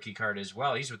Diaz, rookie card as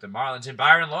well. He's with the Marlins. And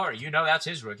Byron Laurie, you know that's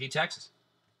his rookie, Texas.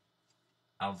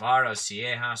 Alvaro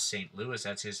Sieja, St. Louis.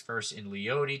 That's his first in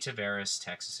Leody Taveras,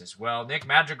 Texas as well. Nick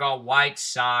Madrigal, White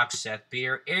Sox. Seth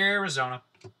Beer, Arizona.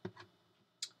 What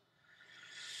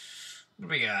do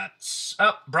we got?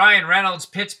 Oh, Brian Reynolds,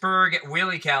 Pittsburgh.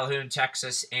 Willie Calhoun,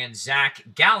 Texas. And Zach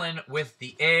Gallen with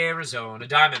the Arizona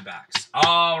Diamondbacks.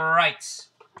 All right.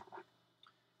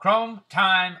 Chrome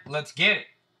time. Let's get it.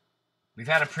 We've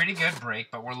had a pretty good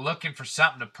break, but we're looking for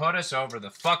something to put us over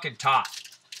the fucking top.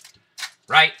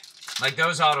 Right? Like,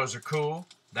 those autos are cool.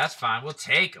 That's fine. We'll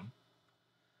take them.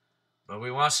 But we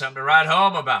want something to write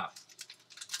home about.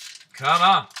 Come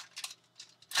on.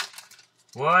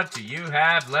 What do you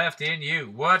have left in you?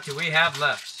 What do we have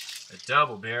left? A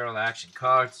double barrel action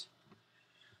cards.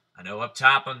 I know up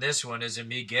top on this one is a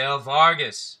Miguel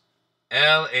Vargas.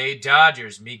 L.A.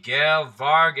 Dodgers. Miguel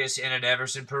Vargas and an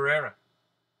Everson Pereira.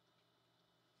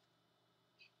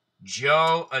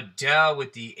 Joe Adele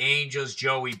with the Angels.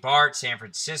 Joey Bart, San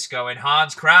Francisco. And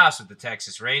Hans Kraus with the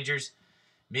Texas Rangers.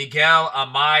 Miguel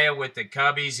Amaya with the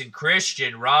Cubbies. And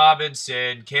Christian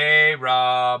Robinson,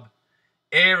 K-Rob,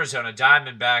 Arizona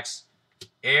Diamondbacks.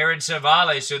 Aaron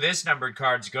Savale. So this numbered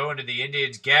card's going to the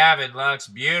Indians. Gavin Lux,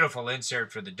 beautiful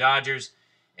insert for the Dodgers.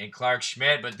 And Clark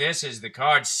Schmidt. But this is the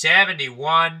card,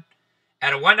 71.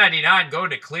 At a 199,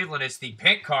 going to Cleveland. It's the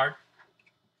pink card.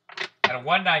 At a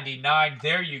 199,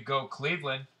 there you go,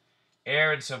 Cleveland.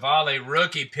 Aaron Savale,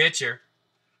 rookie pitcher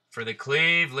for the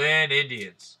Cleveland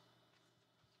Indians.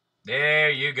 There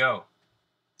you go.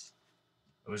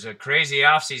 It was a crazy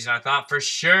offseason. I thought for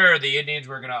sure the Indians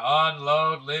were going to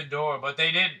unload Lindor, but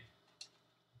they didn't.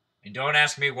 And don't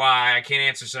ask me why. I can't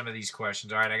answer some of these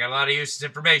questions. All right, I got a lot of useless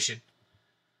information.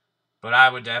 But I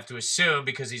would have to assume,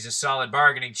 because he's a solid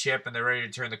bargaining chip and they're ready to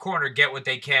turn the corner, get what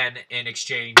they can in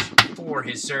exchange for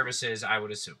his services, I would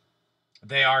assume.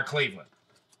 They are Cleveland.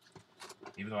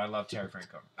 Even though I love Terry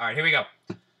Franco. All right, here we go.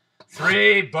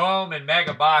 3 Bowman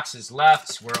mega boxes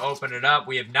left. We're opening it up.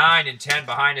 We have 9 and 10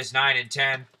 behind us, 9 and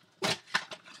 10.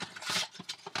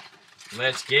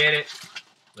 Let's get it.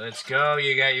 Let's go.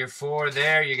 You got your 4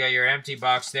 there. You got your empty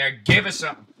box there. Give us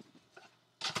something.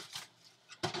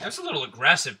 That's a little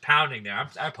aggressive pounding there.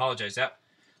 I apologize.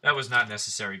 That was not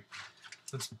necessary.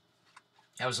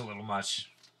 That was a little much.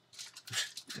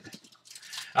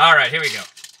 All right, here we go.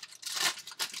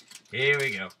 Here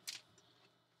we go.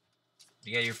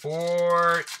 You got your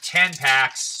 4 10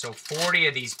 packs, so 40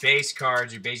 of these base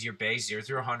cards, your base 0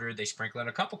 through 100. They sprinkle in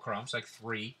a couple crumbs, like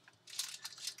 3.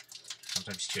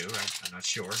 Sometimes 2, right? I'm not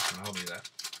sure. Don't hold me to that.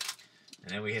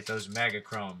 And then we hit those mega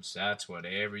chromes. That's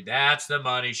the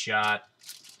money shot.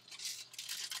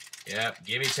 Yep,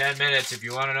 give me 10 minutes if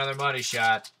you want another money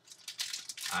shot.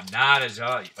 I'm not as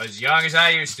young as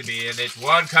I used to be, and it's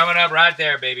one coming up right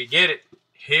there, baby. Get it.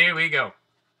 Here we go.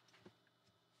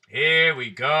 Here we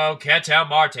go. Ketel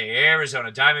Marte, Arizona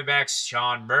Diamondbacks.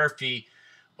 Sean Murphy,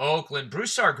 Oakland.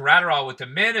 Brusar Gratterall with the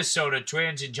Minnesota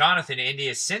Twins. And Jonathan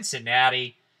India,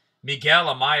 Cincinnati. Miguel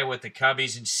Amaya with the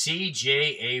Cubbies. And C.J.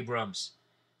 Abrams,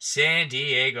 San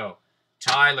Diego.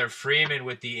 Tyler Freeman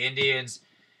with the Indians.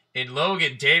 And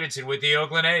Logan Davidson with the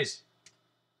Oakland A's.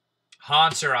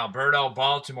 Hanser Alberto,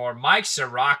 Baltimore. Mike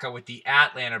Soroka with the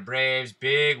Atlanta Braves.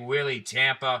 Big Willie,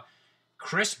 Tampa.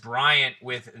 Chris Bryant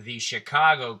with the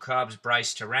Chicago Cubs.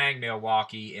 Bryce Terang,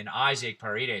 Milwaukee. And Isaac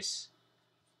Paredes,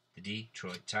 the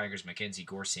Detroit Tigers. Mackenzie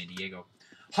Gore, San Diego.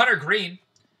 Hunter Green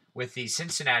with the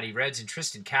Cincinnati Reds. And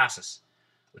Tristan Casas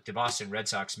with the Boston Red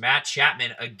Sox. Matt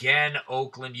Chapman, again,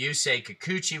 Oakland. Yusei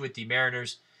Kikuchi with the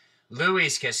Mariners.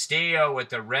 Luis Castillo with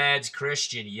the Reds.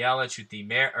 Christian Yelich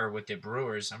with the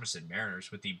Brewers. I almost said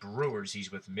Mariners. With the Brewers.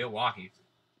 He's with Milwaukee.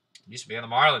 He used to be on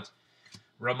the Marlins.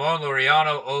 Ramon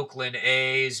Laureano, Oakland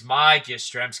A's. Mike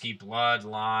Yastrzemski,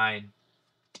 Bloodline.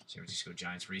 San Francisco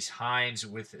Giants. Reese Hines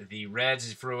with the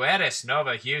Reds. Fruedes,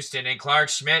 Nova, Houston. And Clark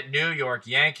Schmidt, New York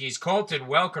Yankees. Colton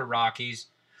Welker, Rockies.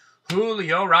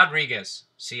 Julio Rodriguez,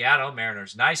 Seattle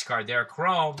Mariners. Nice card there.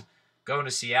 Chrome. Going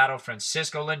to Seattle.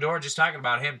 Francisco Lindor, just talking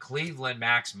about him. Cleveland,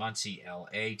 Max Muncy,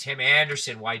 L.A. Tim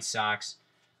Anderson, White Sox.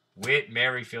 Whit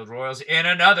Merrifield, Royals. And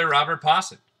another Robert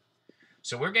Posson.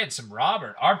 So we're getting some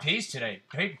Robert RPs today.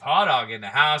 Big Paw Dog in the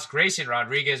house. Grayson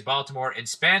Rodriguez, Baltimore. And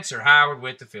Spencer Howard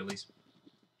with the Phillies.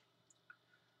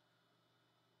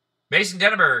 Mason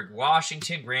Denneberg,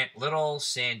 Washington. Grant Little,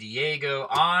 San Diego.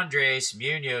 Andres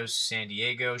Munoz, San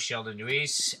Diego. Sheldon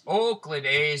Luis, Oakland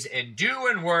A's. And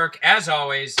doing work, as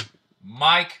always,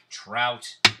 Mike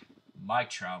Trout. Mike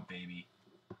Trout, baby.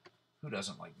 Who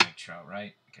doesn't like Mike Trout,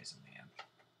 right? That guy's a man.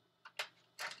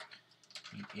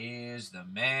 He is the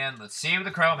man. Let's see what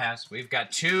the Chrome has. We've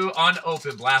got 2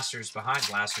 unopened blasters behind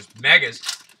blasters. Megas.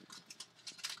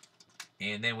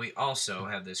 And then we also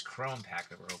have this Chrome pack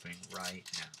that we're opening right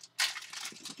now.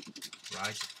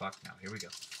 Right the fuck now. Here we go.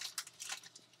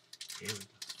 Here we go.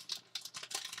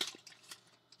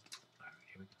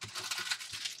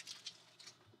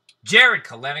 Jared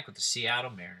Kelenic with the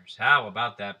Seattle Mariners. How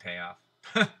about that payoff?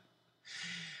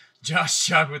 Josh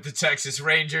Jung with the Texas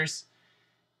Rangers.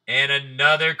 And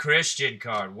another Christian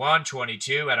card.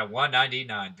 122 out of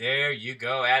 199. There you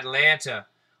go. Atlanta.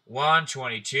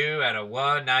 122 out of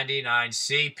 199.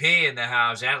 CP in the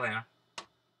house. Atlanta.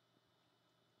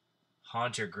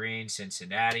 Hunter Green,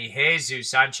 Cincinnati. Jesus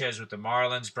Sanchez with the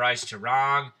Marlins. Bryce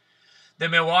Terang. The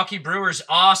Milwaukee Brewers,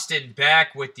 Austin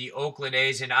Beck with the Oakland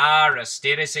A's. And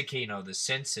Aristides Aquino, the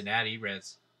Cincinnati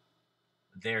Reds.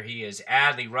 There he is.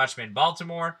 Adley Rutschman,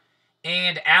 Baltimore.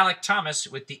 And Alec Thomas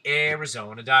with the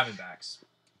Arizona Diamondbacks.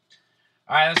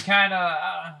 All right, that's kind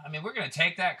of, we're going to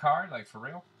take that card, like, for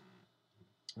real.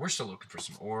 We're still looking for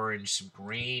some orange, some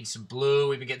green, some blue.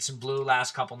 We've been getting some blue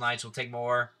last couple nights. We'll take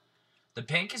more. The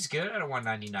pink is good at a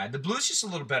 199. The blue's just a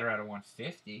little better at a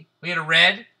 150. We had a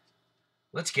red.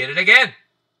 Let's get it again.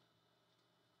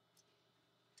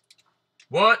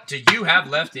 What do you have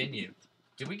left in you?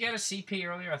 Did we get a CP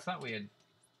earlier? I thought we had.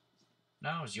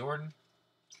 No, it was Jordan.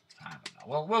 I don't know.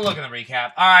 Well, we'll look at the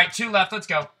recap. All right, 2 left. Let's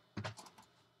go.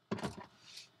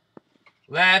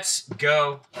 Let's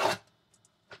go.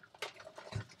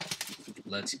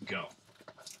 Let's go.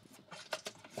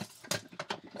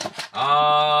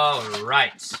 All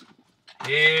right.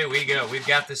 Here we go. We've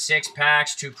got the 6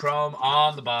 packs, 2 chrome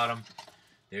on the bottom.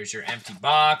 There's your empty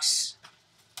box.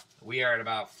 We are at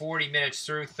about 40 minutes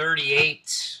through,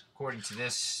 38, according to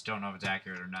this. Don't know if it's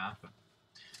accurate or not, but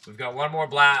we've got one more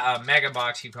mega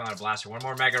box. Keep calling it a blaster. One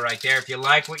more mega right there. If you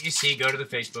like what you see, go to the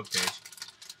Facebook page.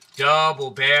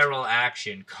 Double barrel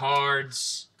action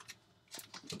cards.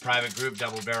 The private group,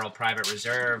 double barrel private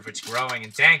reserve. It's growing,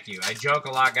 and thank you. I joke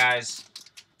a lot, guys.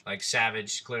 Like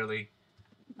Savage, clearly.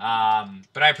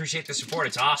 But I appreciate the support.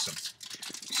 It's awesome.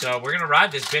 So we're going to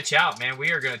ride this bitch out, man.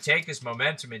 We are going to take this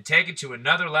momentum and take it to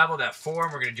another level. That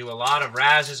form, we're going to do a lot of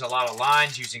razzes, a lot of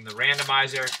lines using the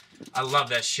randomizer. I love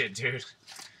that shit, dude.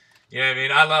 You know what I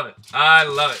mean? I love it. I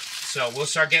love it. So we'll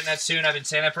start getting that soon. I've been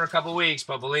saying that for a couple weeks,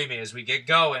 but believe me, as we get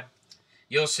going,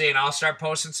 you'll see, and I'll start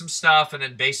posting some stuff, and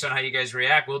then based on how you guys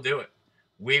react, we'll do it.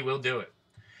 We will do it.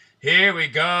 Here we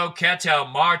go. Ketel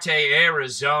Marte,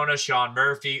 Arizona. Sean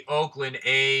Murphy, Oakland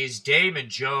A's. Damon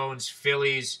Jones,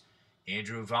 Phillies.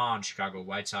 Andrew Vaughn, Chicago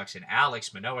White Sox. And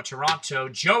Alex Manoah, Toronto.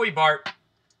 Joey Bart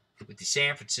with the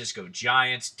San Francisco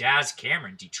Giants. Daz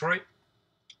Cameron, Detroit.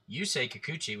 Yusei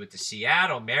Kikuchi with the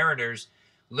Seattle Mariners.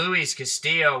 Luis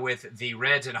Castillo with the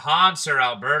Reds. And Hanser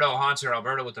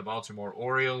Alberto with the Baltimore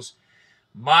Orioles.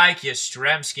 Mike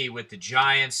Yastrzemski with the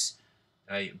Giants.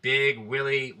 Big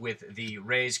Willie with the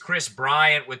Rays. Chris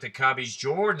Bryant with the Cubbies.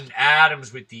 Jordan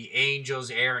Adams with the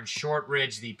Angels. Aaron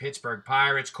Shortridge, the Pittsburgh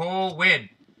Pirates. Cole Winn,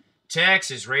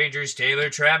 Texas Rangers. Taylor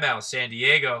Trammell, San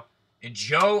Diego. And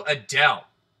Joe Adele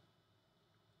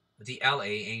with the LA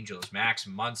Angels. Max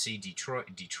Muncy, Detroit,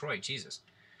 Jesus.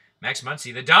 Max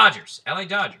Muncy, the Dodgers. LA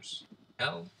Dodgers.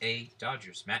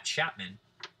 Matt Chapman,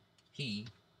 he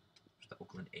was the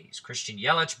Oakland A's. Christian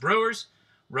Yelich, Brewers.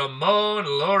 Ramon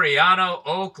Laureano,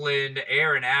 Oakland.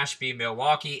 Aaron Ashby,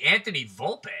 Milwaukee. Anthony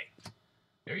Volpe.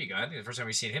 There you go. I think the first time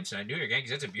we've seen him tonight. New York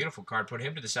Yankees. That's a beautiful card. Put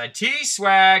him to the side.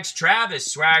 T-Swags.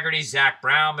 Travis Swaggerty. Zach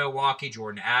Brown, Milwaukee.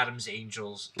 Jordan Adams,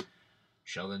 Angels.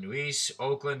 Sheldon Luis,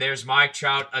 Oakland. There's Mike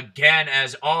Trout again,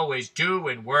 as always,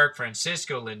 doing work.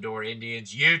 Francisco Lindor,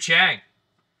 Indians. Yu Chang.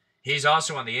 He's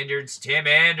also on the Indians. Tim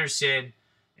Anderson.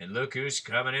 And look who's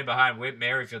coming in behind Whit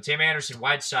Merrifield. Tim Anderson,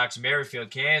 White Sox, Merrifield,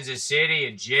 Kansas City,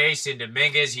 and Jason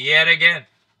Dominguez yet again.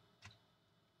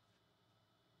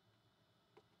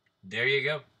 There you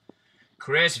go.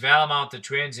 Chris Valamont, the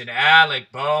Twins, and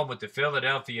Alec Bohm with the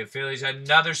Philadelphia Phillies.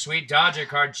 Another sweet Dodger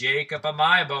card. Jacob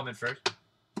Amaya Bowman first.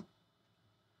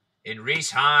 And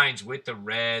Reese Hines with the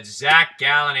Reds. Zach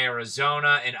Gallen,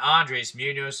 Arizona, and Andres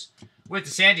Munoz with the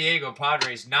San Diego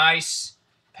Padres. Nice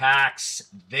packs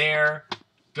there.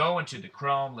 Going to the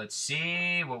Chrome. Let's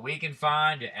see what we can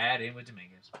find to add in with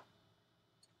Dominguez.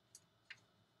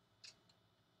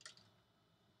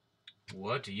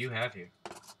 What do you have here?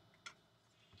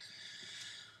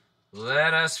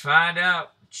 Let us find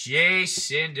out.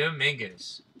 Jason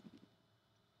Dominguez.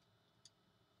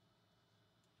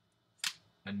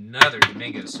 Another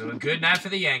Dominguez. So a good night for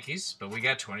the Yankees, but we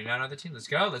got 29 other teams. Let's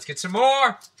go. Let's get some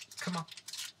more. Come on.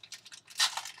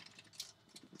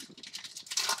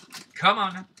 Come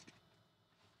on now.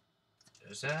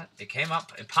 There's that. It came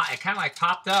up. It kind of like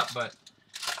popped up, but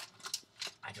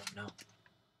I don't know.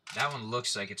 That one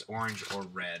looks like it's orange or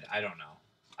red. I don't know.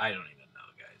 I don't even know,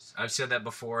 guys. I've said that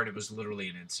before, and it was literally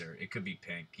an insert. It could be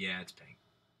pink. Yeah, it's pink.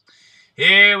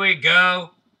 Here we go.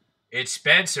 It's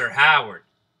Spencer Howard,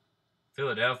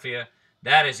 Philadelphia.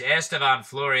 That is Estevan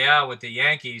Florial with the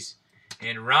Yankees.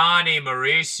 And Ronnie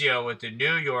Mauricio with the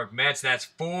New York Mets. That's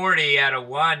 40 out of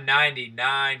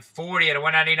 199. 40 out of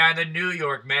 199. The New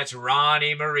York Mets.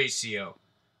 Ronnie Mauricio.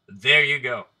 There you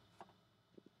go.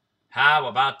 How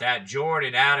about that?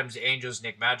 Jordan Adams, Angels.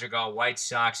 Nick Madrigal, White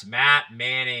Sox. Matt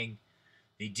Manning,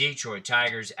 the Detroit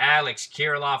Tigers. Alex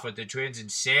Kirilloff with the Twins.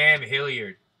 And Sam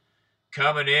Hilliard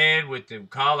coming in with the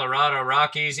Colorado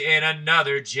Rockies. And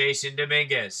another Jason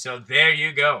Dominguez. So there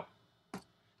you go.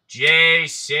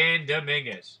 Jason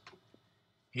Dominguez.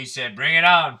 He said, bring it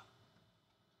on.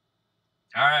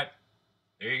 All right.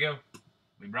 There you go.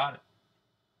 We brought it.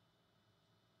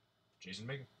 Jason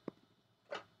Dominguez.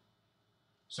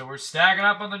 So we're stacking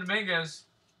up on the Dominguez.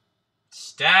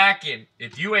 Stacking.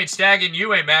 If you ain't stacking,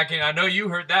 you ain't macking. I know you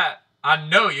heard that. I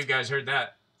know you guys heard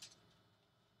that.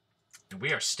 And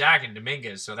we are stacking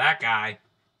Dominguez. So that guy,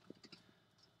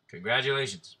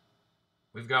 congratulations.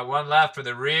 We've got one left for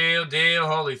the real deal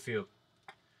Holyfield.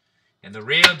 And the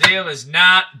real deal is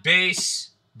not base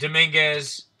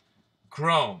Dominguez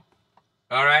Chrome.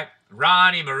 All right.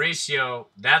 Ronnie Mauricio.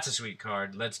 That's a sweet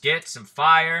card. Let's get some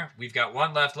fire. We've got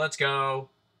one left. Let's go.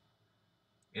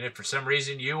 And if for some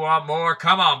reason you want more,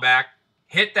 come on back.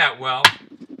 Hit that well.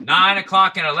 9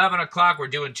 o'clock and 11 o'clock. We're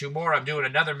doing two more. I'm doing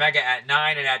another mega at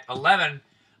 9. And at 11,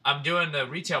 I'm doing the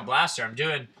retail blaster. I'm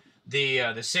doing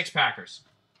the six-packers.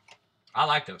 I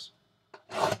like those.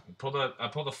 I pulled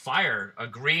a fire, a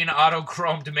green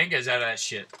auto-chrome Dominguez out of that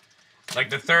shit. Like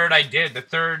the third I did, the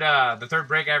third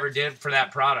break I ever did for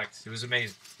that product. It was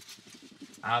amazing.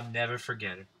 I'll never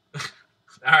forget it.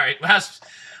 All right,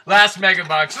 last mega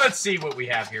box. Let's see what we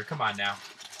have here. Come on now.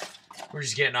 We're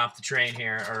just getting off the train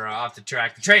here, or off the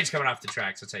track. The train's coming off the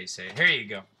tracks. That's how you say it. Here you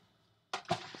go.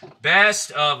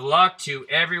 Best of luck to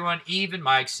everyone, even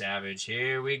Mike Savage.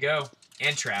 Here we go.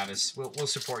 And Travis. We'll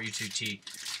support you too, T.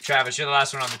 Travis, you're the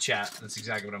last one on the chat. That's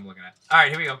exactly what I'm looking at. All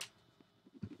right, here we go.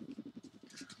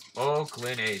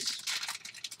 Oakland A's.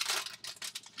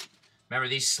 Remember,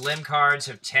 these slim cards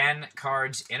have 10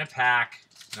 cards in a pack.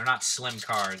 They're not slim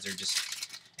cards. They're just,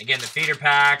 again, the feeder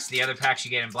packs, the other packs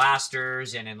you get in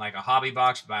blasters and in like a hobby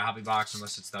box. You buy a hobby box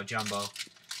unless it's the jumbo.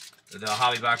 The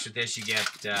hobby box with this, you get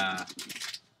the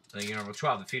normal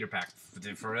 12, the feeder pack.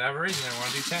 For whatever reason, they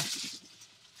want to do 10.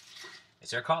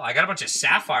 It's their call. I got a bunch of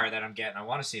Sapphire that I'm getting. I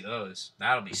want to see those.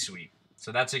 That'll be sweet.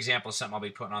 So that's an example of something I'll be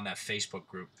putting on that Facebook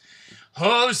group.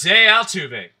 Jose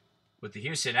Altuve with the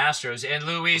Houston Astros and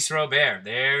Luis Robert.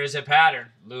 There is a pattern.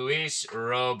 Luis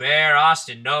Robert,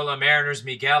 Austin Nola, Mariners,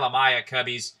 Miguel Amaya,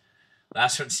 Cubbies.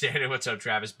 Last one standing. What's up,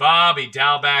 Travis? Bobby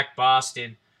Dalbec,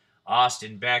 Boston.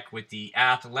 Austin Beck with the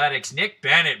Athletics. Nick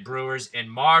Bennett, Brewers. And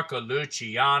Marco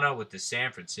Luciano with the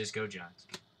San Francisco Giants.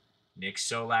 Nick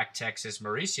Solak, Texas.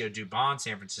 Mauricio Dubon,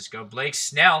 San Francisco. Blake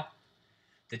Snell,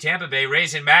 the Tampa Bay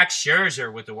Rays. And Max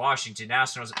Scherzer with the Washington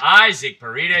Nationals. Isaac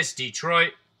Paredes,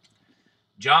 Detroit.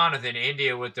 Jonathan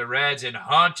India with the Reds. And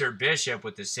Hunter Bishop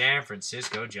with the San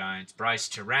Francisco Giants. Bryce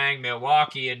Terang,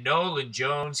 Milwaukee. And Nolan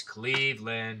Jones,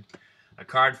 Cleveland. A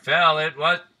card fell. It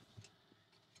what?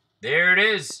 There it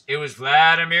is. It was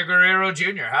Vladimir Guerrero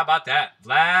Jr. How about that?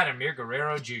 Vladimir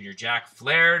Guerrero Jr. Jack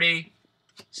Flaherty,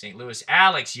 St. Louis.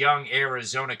 Alex Young,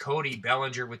 Arizona. Cody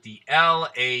Bellinger with the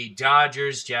L.A.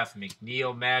 Dodgers. Jeff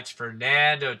McNeil, Mets.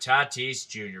 Fernando Tatis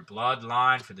Jr.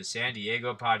 Bloodline for the San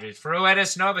Diego Padres.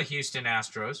 Fruetis Nova, Houston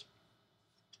Astros.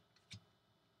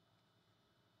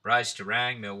 Bryce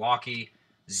Terang, Milwaukee.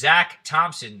 Zach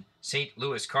Thompson, St.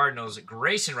 Louis Cardinals.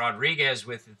 Grayson Rodriguez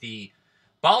with the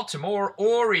Baltimore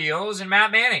Orioles. And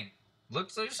Matt Manning.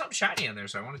 Looks like there's something shiny in there,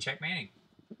 so I want to check Manning.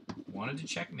 Wanted to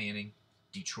check Manning.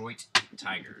 Detroit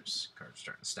Tigers. Cards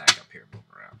starting to stack up here, moving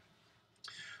around.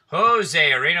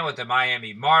 Jose Arena with the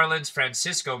Miami Marlins.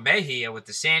 Francisco Mejia with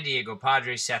the San Diego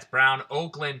Padres. Seth Brown,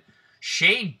 Oakland.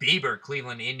 Shane Bieber,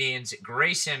 Cleveland Indians.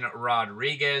 Grayson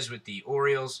Rodriguez with the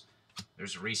Orioles.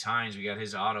 There's Reese Hines. We got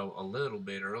his auto a little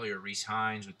bit earlier. Reese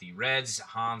Hines with the Reds.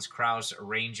 Hans Krause,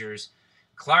 Rangers.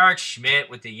 Clark Schmidt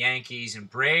with the Yankees. And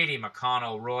Brady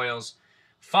McConnell, Royals.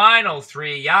 Final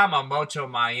three, Yamamoto,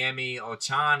 Miami.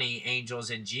 Otani,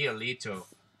 Angels. And Giolito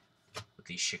with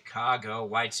the Chicago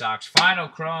White Sox. Final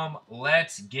chrome.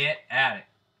 Let's get at it.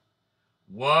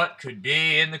 What could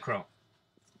be in the chrome?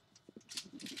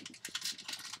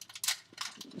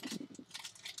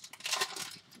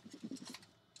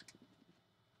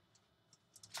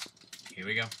 Here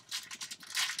we go.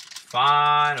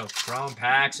 Final chrome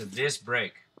packs of this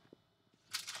break.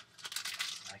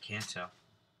 I can't tell.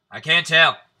 I can't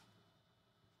tell.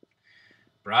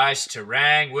 Bryce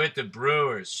Terang with the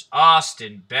Brewers.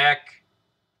 Austin Beck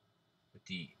with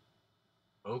the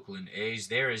Oakland A's.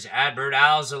 There is Adbert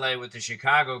Alzolay with the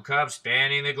Chicago Cubs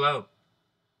spanning the globe.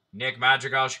 Nick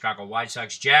Madrigal, Chicago White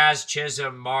Sox. Jazz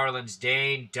Chisholm, Marlins.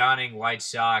 Dane Dunning, White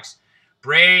Sox.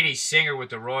 Brady Singer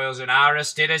with the Royals. And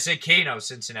Aristides Aquino,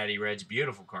 Cincinnati Reds.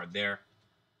 Beautiful card there.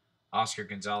 Oscar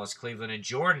Gonzalez, Cleveland. And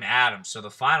Jordan Adams. So the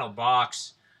final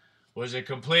box was a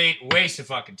complete waste of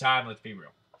fucking time. Let's be real.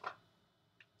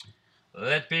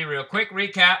 Let's be real. Quick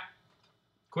recap.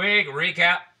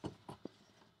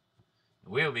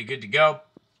 We'll be good to go.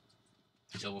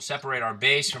 So we'll separate our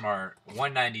base from our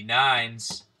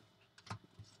 199s.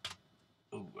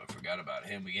 Ooh, I forgot about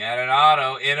him. We had an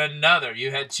auto in another.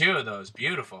 You had two of those.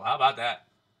 Beautiful. How about that?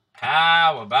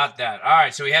 How about that? All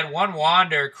right, so we had one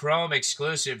Wander Chrome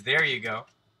exclusive. There you go.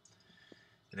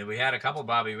 And then we had a couple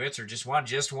Bobby Witts, or just one.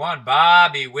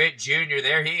 Bobby Witt Jr.,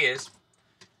 there he is.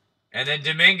 And then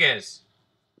Dominguez.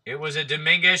 It was a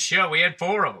Dominguez show. We had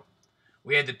four of them.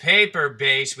 We had the paper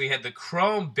base, we had the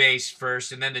chrome base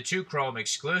first, and then the two chrome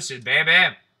exclusive. Bam,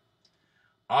 bam.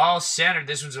 All centered.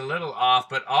 This one's a little off,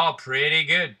 but all pretty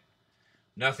good.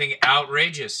 Nothing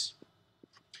outrageous.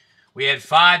 We had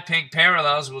 5 pink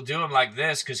parallels. We'll do them like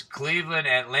this because Cleveland,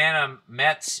 Atlanta,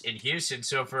 Mets, and Houston.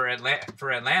 So for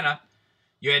Atlanta,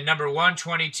 you had number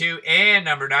 122 and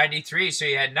number 93. So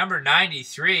you had number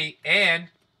 93 and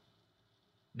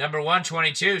number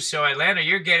 122. So Atlanta,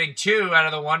 you're getting 2 out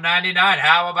of the 199.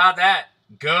 How about that?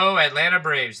 Go Atlanta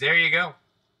Braves. There you go.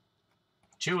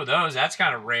 2 of those. That's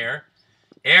kind of rare.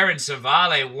 Aaron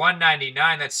Savale,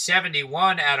 199. That's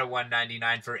 71 out of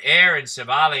 199 for Aaron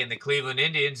Savale and the Cleveland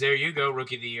Indians. There you go.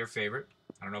 Rookie of the Year favorite.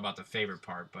 I don't know about the favorite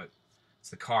part, but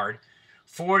it's the card.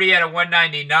 40 out of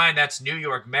 199. That's New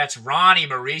York Mets. Ronnie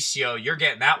Mauricio. You're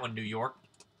getting that one, New York.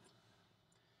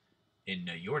 In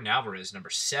Jordan Alvarez, number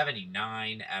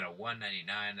 79 out of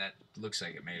 199. That looks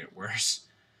like it made it worse.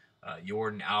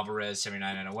 Jordan Alvarez,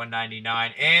 79 out of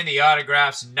 199. And the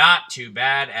autographs, not too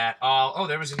bad at all. Oh,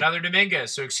 there was another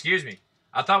Dominguez, so excuse me.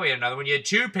 I thought we had another one. You had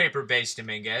 2 paper-based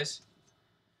Dominguez.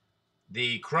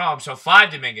 the chrome. So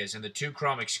 5 Dominguez and the 2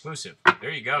 chrome exclusive.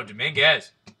 There you go,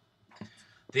 Dominguez.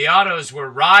 The autos were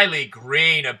Riley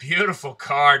Green, a beautiful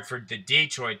card for the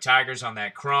Detroit Tigers on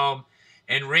that chrome.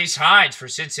 And Reese Hines for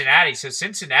Cincinnati. So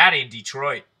Cincinnati and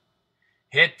Detroit.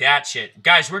 Hit that shit.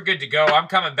 Guys, we're good to go. I'm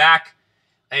coming back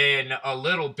in a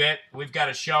little bit. We've got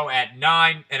a show at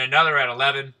 9 and another at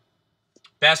 11.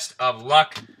 Best of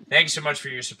luck. Thanks so much for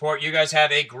your support. You guys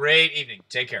have a great evening.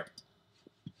 Take care.